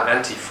about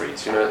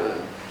antifreeze?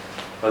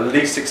 The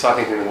least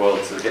exciting thing in the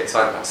world to get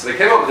excited about. So they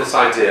came up with this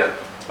idea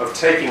of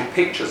taking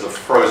pictures of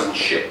frozen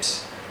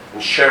ships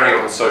and sharing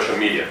it on social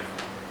media.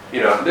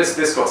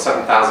 This got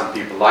 7,000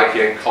 people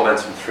liking it,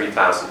 comments from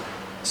 3,000.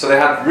 So they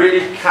had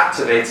really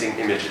captivating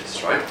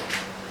images, right?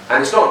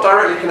 And it's not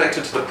directly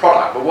connected to the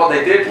product, but what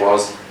they did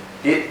was,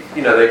 they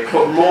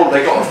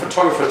got a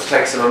photographer to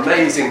take some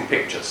amazing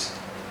pictures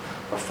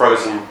of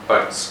frozen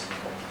boats.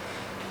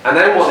 And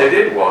then what they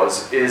did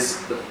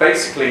is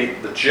basically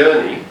the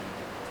journey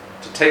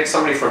to take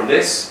somebody from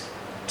this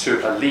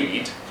to a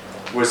lead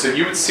was that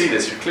you would see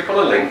this, you click on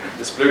a link,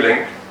 this blue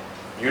link,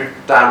 you'd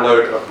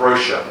download a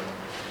brochure.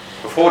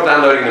 Before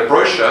downloading the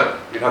brochure,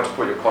 you'd have to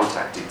put your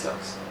contact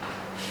details.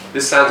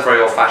 This sounds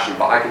very old-fashioned,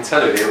 but I can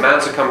tell you the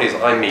amounts of companies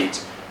I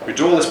meet who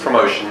do all this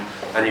promotion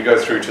and you go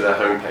through to their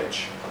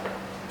homepage.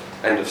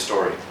 End of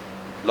story.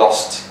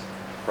 Lost.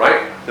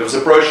 Right? There was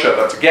a brochure,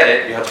 but to get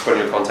it, you had to put in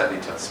your contact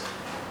details.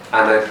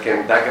 And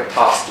that got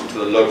passed into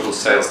the local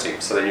sales team,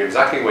 so they knew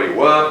exactly where you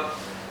were,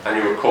 and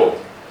you were called.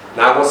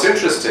 Now, what's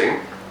interesting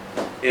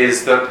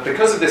is that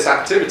because of this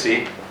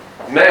activity,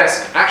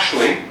 Maersk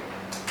actually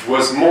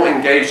was more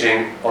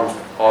engaging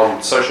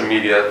on social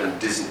media than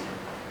Disney.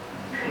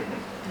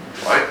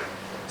 Right?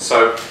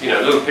 So,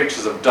 little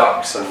pictures of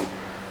ducks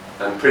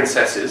and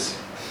princesses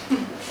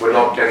were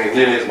not getting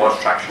nearly as much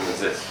traction as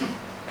this.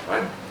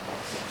 Right?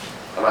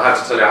 And I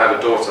have to tell you, I have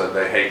a daughter,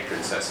 they hate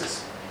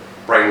princesses.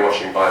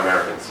 brainwashing by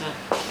Americans.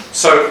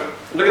 So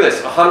look at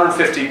this,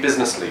 150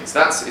 business leads.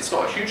 It's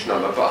not a huge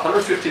number, but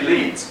 150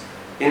 leads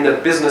in the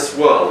business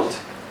world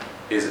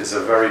is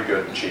a very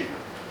good achievement.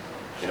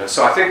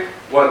 So I think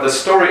what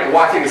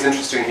I think is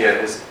interesting here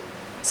is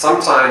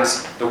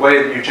sometimes the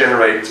way that you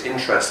generate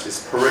interest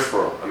is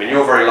peripheral. I mean,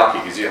 you're very lucky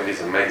because you have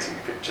these amazing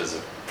pictures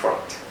of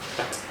product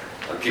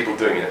and people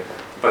doing it.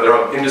 But there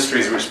are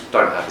industries which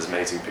don't have as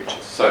amazing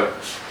pictures.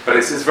 But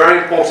it's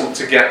very important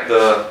to get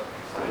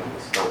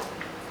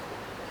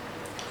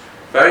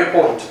very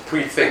important to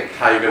pre-think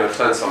how you're going to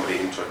turn somebody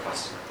into a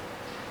customer.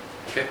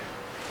 Okay.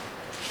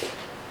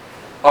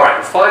 All right.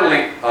 And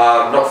finally,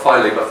 but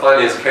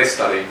finally as a case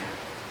study,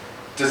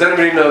 does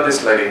anybody know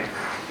this lady?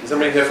 Is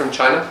anybody here from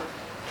China?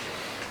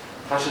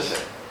 她是谁?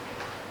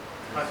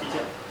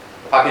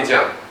 Papi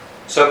Jiang.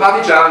 So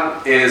Papi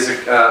Jiang is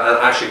an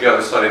actually girl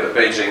who studied at the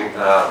Beijing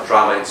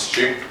Drama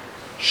Institute.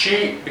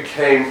 She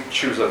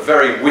was a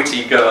very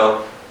witty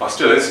girl, or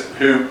still is,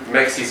 who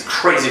makes these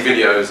crazy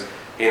videos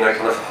in a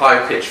kind of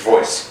high-pitched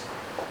voice.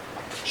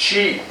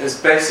 She has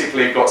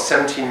basically got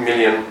 17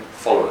 million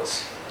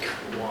followers.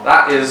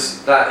 That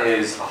is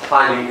a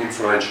highly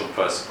influential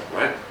person,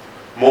 right?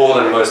 More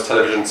than most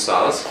television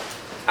stars.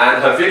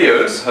 And her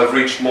videos have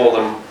reached more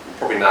than,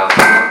 probably now,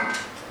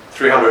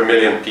 300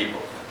 million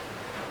people.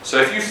 So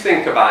if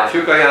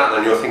you're going out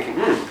and you're thinking,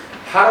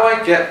 how do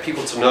I get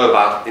people to know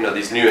about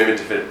these new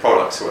innovative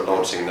products that we're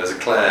launching? There's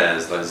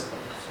eclairs, there's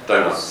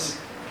donuts.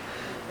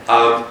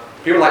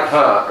 People like her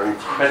are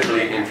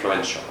incredibly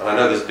influential, and I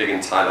know this big in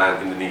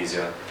Thailand,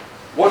 Indonesia.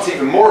 What's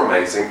even more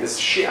amazing is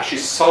she actually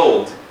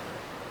sold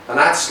an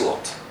ad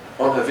slot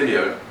on her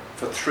video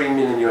for $3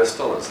 million.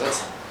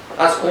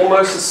 That's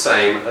almost the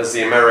same as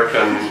the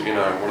American,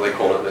 what do they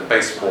call it, the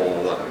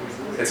baseball.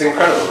 It's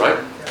incredible, right?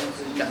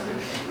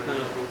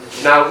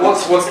 Now,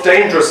 what's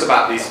dangerous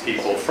about these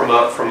people from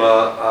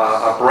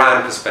a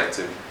brand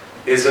perspective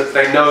is that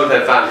they know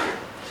their value.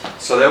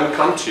 So they will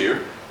come to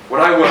you. When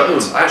I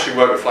actually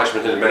worked with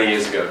Fleischmann many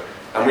years ago,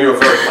 and we were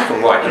very black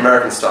and white,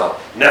 American style.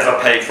 Never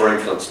pay for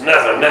influence.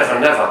 Never, never,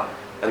 never.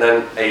 And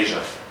then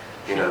Asia.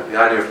 The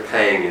idea of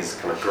paying is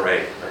kind of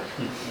grey,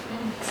 right?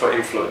 For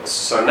influence.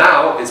 So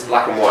now it's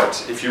black and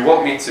white. If you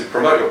want me to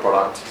promote your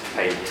product,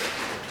 pay me.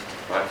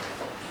 Right?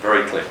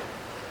 Very clear.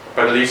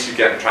 But at least you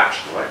get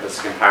traction, right? That's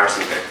a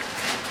comparison game.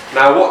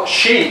 Now what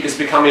she is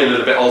becoming a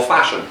little bit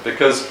old-fashioned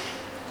because,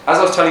 as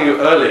I was telling you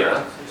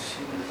earlier,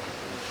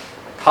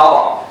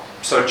 Taobao,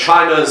 so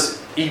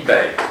China's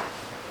eBay,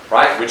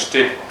 right, which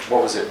did,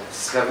 what was it,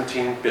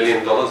 $17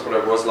 billion, whatever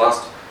it was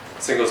last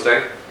Singles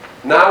Day.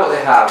 Now what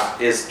they have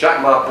is,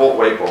 Jack Ma bought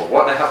Weibo.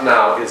 What they have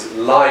now is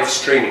live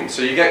streaming.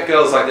 So you get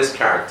girls like this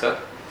character,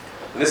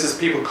 and this is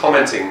people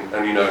commenting,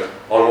 and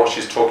on what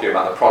she's talking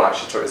about, the product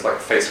she's talking, it's like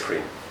face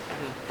cream.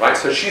 Right,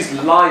 so she's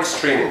live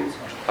streaming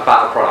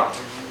about the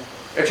product.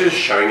 It's just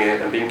showing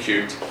it and being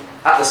cute.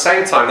 At the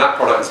same time, that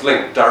product is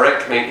linked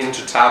directly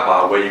into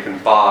Taobao where you can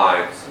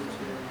buy,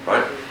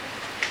 right?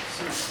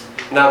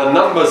 Now the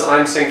numbers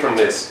I'm seeing from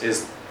this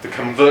is the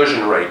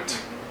conversion rate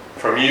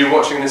from you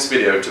watching this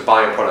video to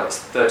buying a product is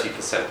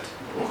 30%.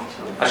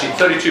 Actually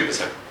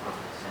 32%.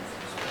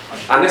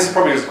 And this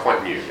probably is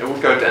quite new, it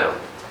will go down.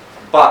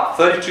 But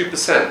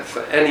 32%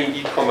 for any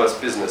e-commerce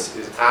business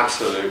is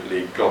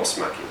absolutely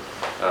gobsmacking.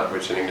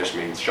 Which in English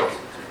means shocking,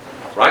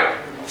 right?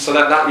 So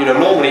that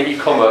normally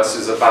e-commerce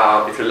is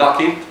about, if you're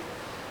lucky,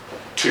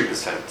 2%,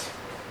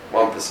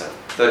 1%,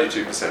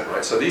 32%,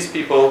 right? So these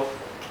people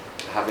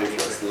have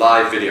influence.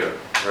 Live video,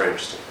 very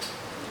interesting.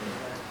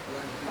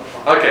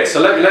 Okay, so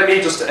let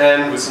me just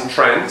end with some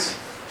trends.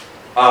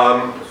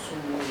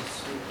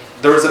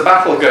 There is a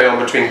battle going on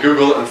between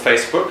Google and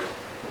Facebook,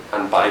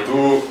 and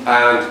Baidu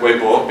and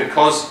Weibo,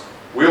 because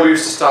we all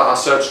used to start our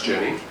search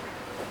journey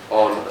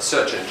on a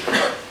search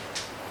engine.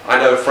 I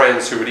know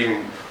friends who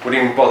wouldn't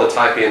even bother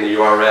typing in the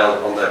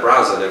URL on their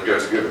browser, they'd go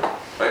to Google,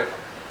 right?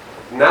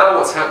 Now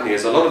what's happening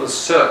is a lot of the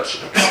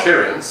search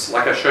experience,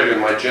 like I showed you in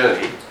my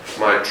journey,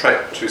 my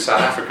trek to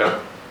South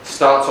Africa,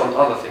 starts on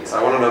other things.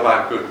 I want to know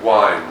about good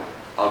wine,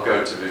 I'll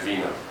go to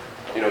Vivino.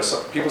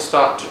 So people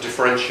start to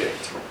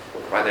differentiate,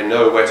 right? They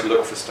know where to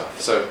look for stuff.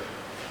 So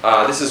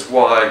this is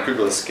why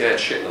Google is scared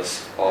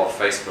shitless of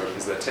Facebook,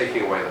 is they're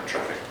taking away that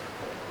traffic.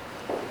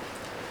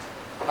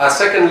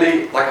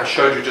 Secondly, like I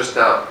showed you just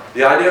now,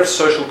 the idea of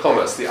social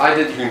commerce, the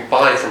idea that you can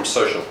buy from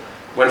social.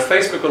 When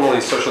Facebook and all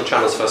these social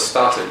channels first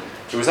started,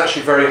 it was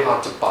actually very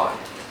hard to buy.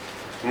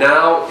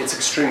 Now it's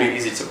extremely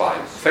easy to buy.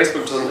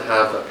 Facebook doesn't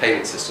have a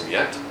payment system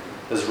yet.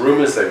 There's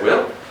rumors they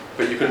will,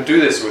 but you can do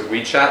this with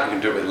WeChat, you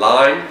can do it with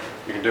Line,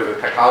 you can do it with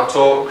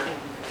KakaoTalk,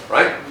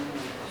 right?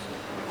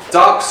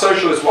 Dark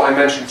social is what I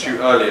mentioned to you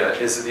earlier,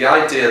 is the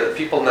idea that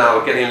people now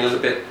are getting a little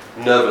bit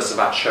nervous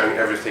about showing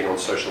everything on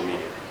social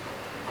media.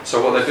 So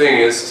what they're doing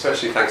is,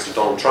 especially thanks to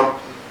Donald Trump,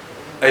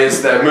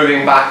 is they're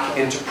moving back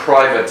into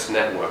private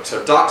networks.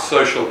 So dark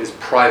social is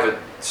private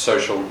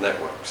social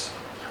networks.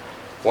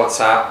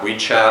 WhatsApp,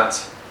 WeChat,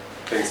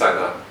 things like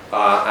that.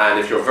 And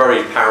if you're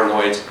very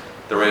paranoid,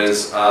 there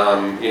is,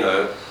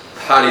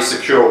 highly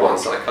secure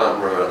ones that I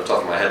can't remember at the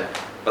top of my head.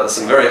 but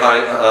some very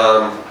high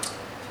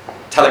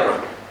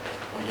Telegram,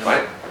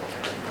 right?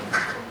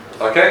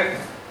 Okay?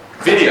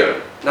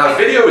 Video. Now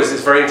video is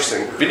very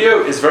interesting.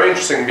 Video is very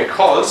interesting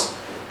because,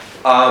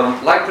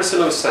 like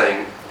Priscilla was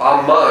saying,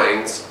 our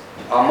minds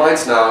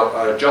now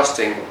are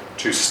adjusting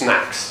to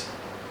snacks.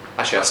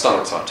 Actually, our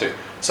stomachs are too.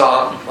 So,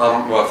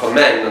 well, for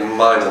men, the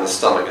mind and the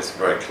stomach is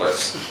very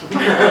close.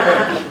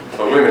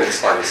 For women, it's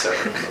slightly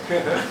separate.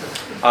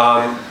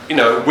 You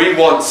know, we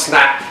want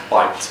snack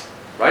bite,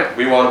 right?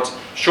 We want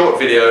short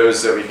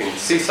videos that we can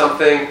see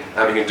something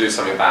and we can do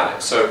something about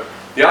it. So,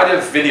 the idea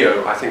of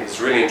video, I think, is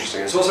really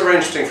interesting. It's also very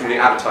interesting from the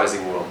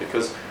advertising world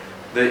because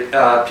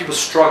people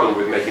struggle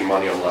with making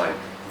money online.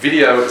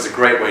 Video is a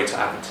great way to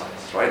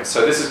advertise, right?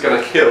 So this is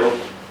going to kill,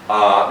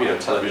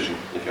 television,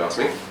 if you ask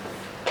me.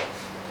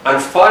 And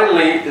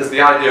finally is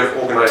the idea of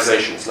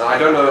organizations. Now, I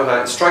don't know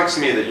how it strikes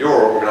me that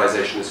your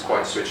organization is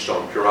quite switched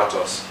on,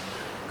 Puratos.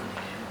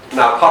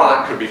 Now, part of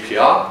that could be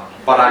PR,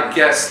 but I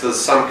guess there's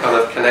some kind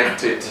of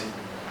connected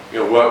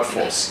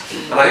workforce.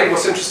 And I think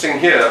what's interesting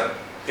here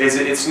is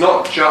it's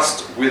not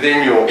just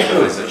within your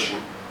organization.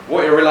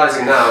 What you're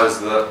realizing now is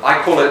that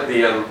I call it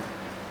the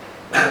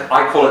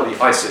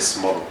ISIS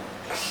model,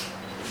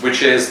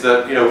 which is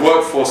that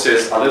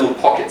workforces are little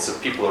pockets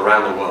of people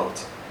around the world.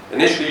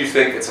 Initially, you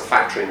think it's a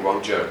factory in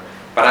Guangzhou,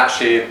 but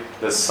actually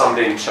there's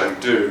somebody in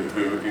Chengdu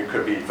who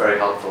could be very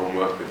helpful and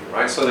work with you,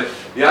 right? So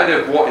the idea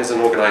of what is an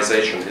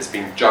organization is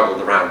being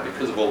juggled around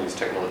because of all these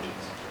technologies.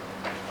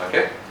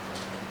 Okay?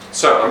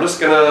 So I'm just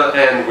going to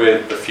end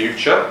with the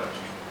future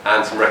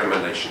and some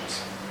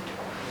recommendations.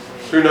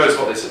 Who knows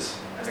what this is?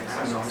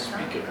 Amazon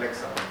speaker.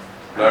 Alexa.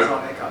 No?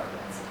 Amazon Echo.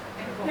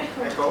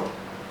 Echo.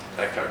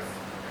 Echo.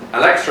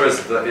 Alexa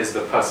is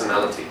the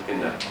personality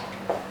in there.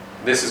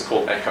 This is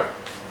called Echo.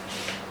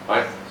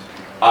 Right?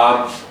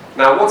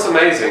 Now what's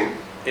amazing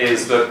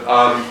is that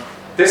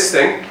this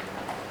thing,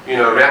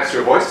 reacts to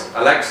your voice.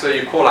 Alexa,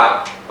 you call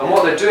out, and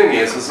what they're doing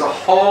is there's a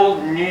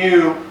whole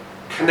new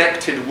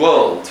connected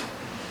world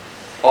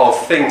of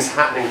things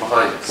happening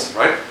behind us,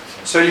 right?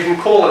 So you can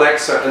call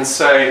Alexa and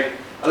say,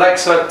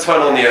 Alexa,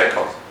 turn on the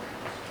aircon.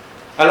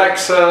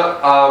 Alexa,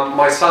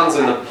 my son's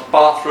in the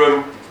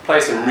bathroom,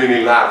 play some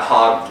really loud,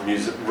 hard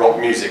music, rock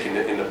music in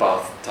the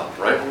bathtub,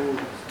 right?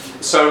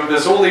 So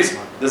there's all these,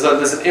 there's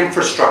an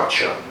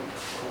infrastructure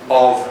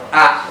of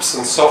apps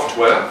and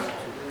software,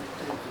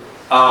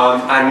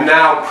 and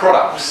now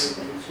products.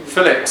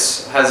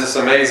 Philips has this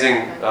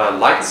amazing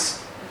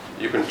lights.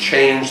 You can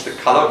change the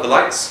color of the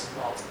lights,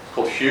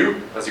 called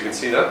Hue, as you can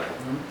see there,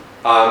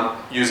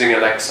 using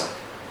Alexa.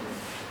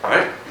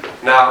 Right?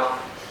 Now,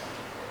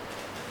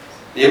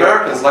 the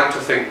Americans like to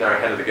think they're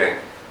ahead of the game.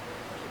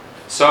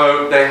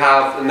 So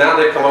now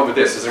they've come up with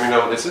this. Does anyone know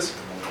what this is?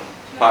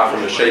 Apart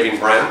from the shaving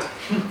brand.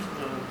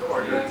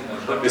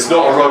 It's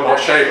not a robot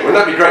shaver. Wouldn't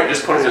that be great?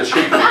 Just put it in a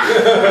cheap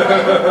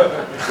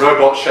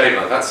robot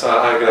shaver. That's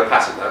I'm going to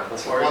patent that.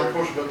 That's One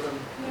push button.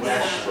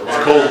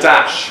 It's called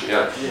Dash.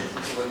 Yeah.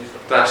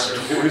 Dash.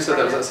 Who said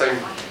that? Was that same?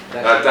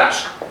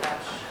 Dash.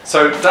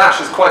 So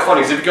Dash is quite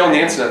funny because if you go on the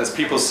internet, there's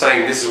people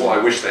saying this is what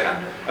I wish they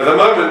had. At the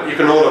moment, you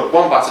can order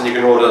one button. You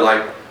can order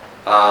like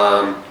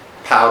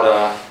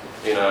powder,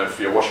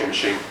 for your washing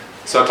machine.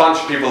 So a bunch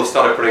of people have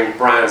started putting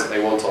brands that they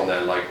want on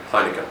there, like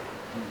Heineken.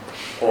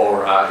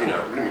 Or,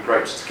 it would be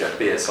great just to get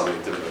beer,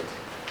 something delivered.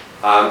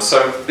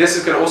 So this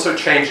is going to also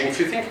changing, if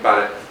you think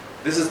about it,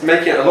 this is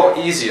making it a lot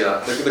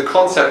easier. The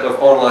concept of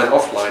online,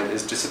 offline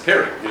is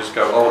disappearing. You just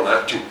go on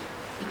that,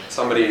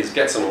 somebody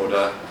gets an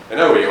order, they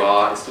know where you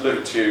are, it's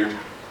delivered to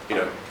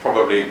you,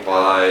 probably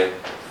by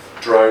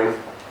drone.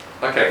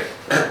 Okay.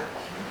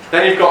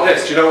 Then you've got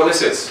this. Do you know what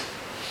this is?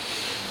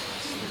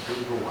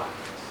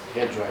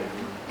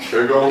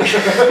 Google.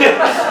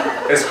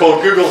 It's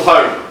called Google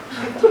Home.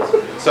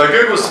 So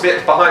Google's a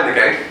bit behind the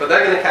game, but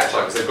they're going to catch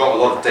up because they've got a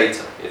lot of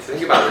data. If you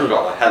think about it, they've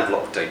got a hell of a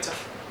lot of data.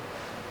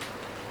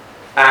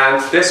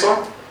 And this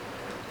one,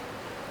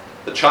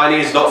 the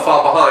Chinese not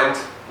far behind.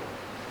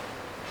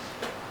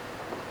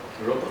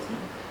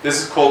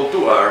 This is called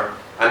Duer,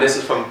 and this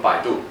is from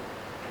Baidu.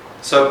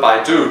 So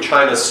Baidu,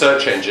 China's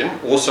search engine,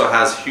 also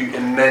has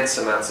immense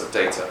amounts of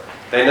data.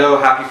 They know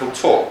how people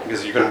talk,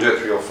 because you can do it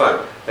through your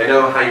phone. They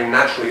know how you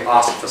naturally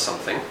ask for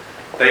something.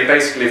 They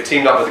basically have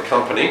teamed up with a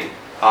company,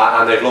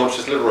 and they've launched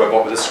this little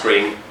robot with a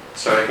screen,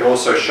 so it can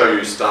also show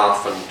you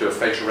stuff and do a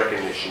facial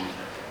recognition.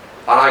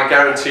 And I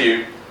guarantee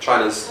you,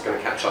 China's going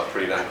to catch up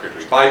pretty damn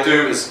quickly.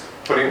 Baidu is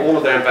putting all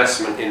of their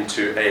investment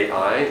into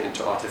AI,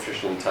 into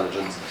artificial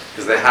intelligence,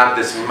 because they have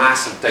this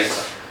massive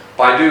data.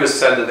 Baidu has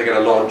said that they're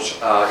going to launch,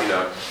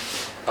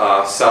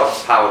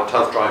 self-powered,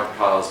 self-driving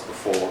cars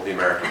before the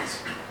Americans.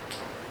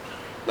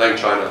 Knowing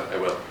China, they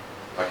will.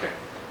 Okay.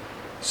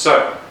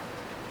 So,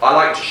 I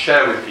like to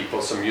share with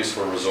people some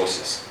useful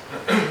resources.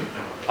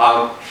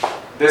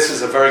 This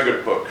is a very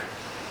good book.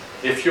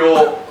 If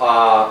you're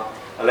a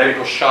lady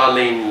called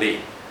Charlene Lee,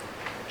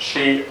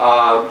 she's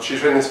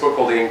written this book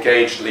called The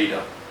Engaged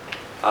Leader.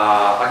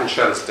 I can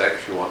share this deck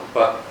if you want,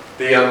 but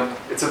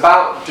it's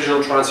about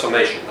digital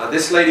transformation. Now,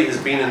 this lady has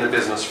been in the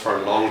business for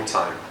a long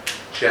time.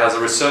 She has a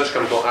research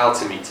company called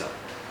Altimeter,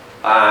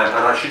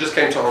 And she just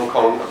came to Hong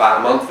Kong about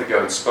a month ago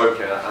and spoke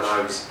here, and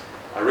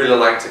I really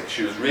liked it.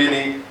 She was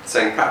really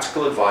saying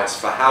practical advice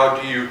for how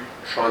do you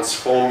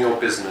transform your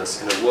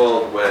business in a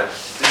world where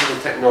digital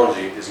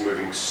technology is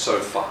moving so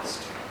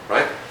fast,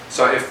 right?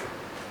 So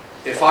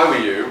if I were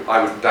you,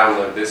 I would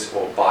download this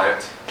or buy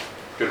it.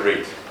 Good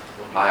read.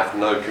 I have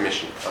no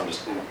commission. I'm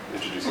just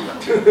introducing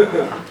that to you.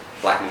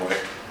 Black and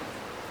white.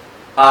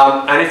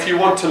 And if you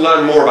want to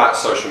learn more about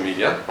social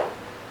media,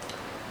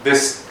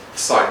 this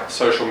site,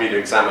 Social Media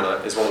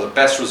Examiner, is one of the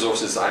best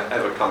resources I've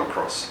ever come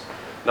across.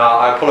 Now,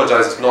 I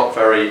apologize, it's not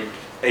very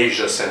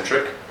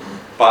Asia-centric,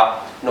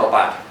 but not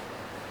bad.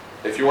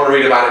 If you want to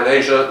read about it in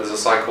Asia, there's a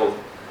site called,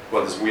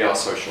 well, there's We Are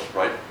Social,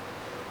 right?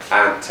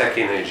 And Tech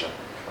in Asia,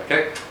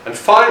 okay? And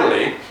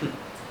finally,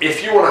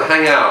 if you want to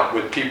hang out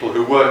with people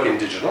who work in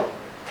digital,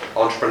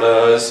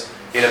 entrepreneurs,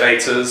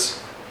 innovators,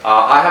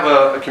 I have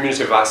a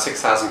community of about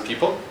 6,000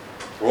 people.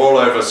 We're all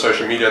over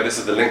social media. This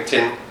is the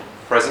LinkedIn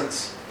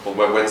presence called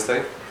Web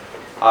Wednesday.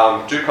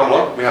 Do come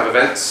along. We have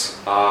events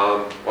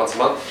once a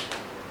month.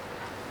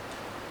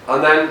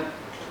 And then,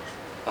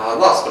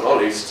 last but not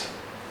least,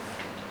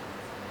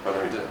 how do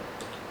we do it?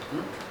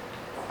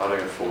 How do I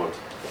go forward?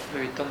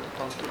 Maybe don't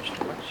touch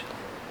too much.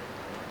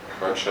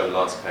 Won't show the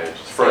last page.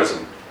 It's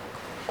frozen.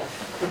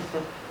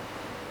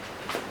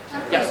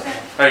 Yeah.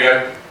 There you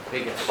go. There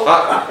you go.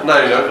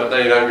 No, you don't. No,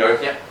 you don't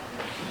go. Yeah.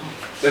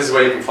 This is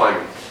where you can find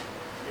me.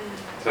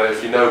 So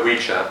if you know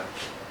WeChat,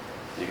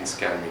 you can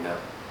scan me now.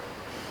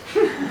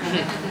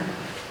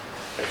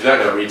 If you don't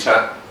know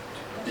WeChat,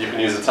 you can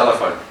use a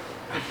telephone.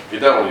 If you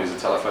don't want to use a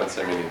telephone,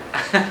 send me an email.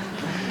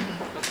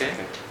 Okay.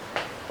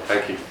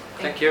 Thank you.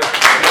 Thank you.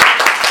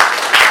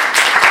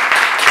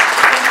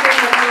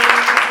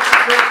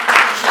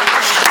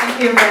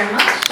 Thank you very much.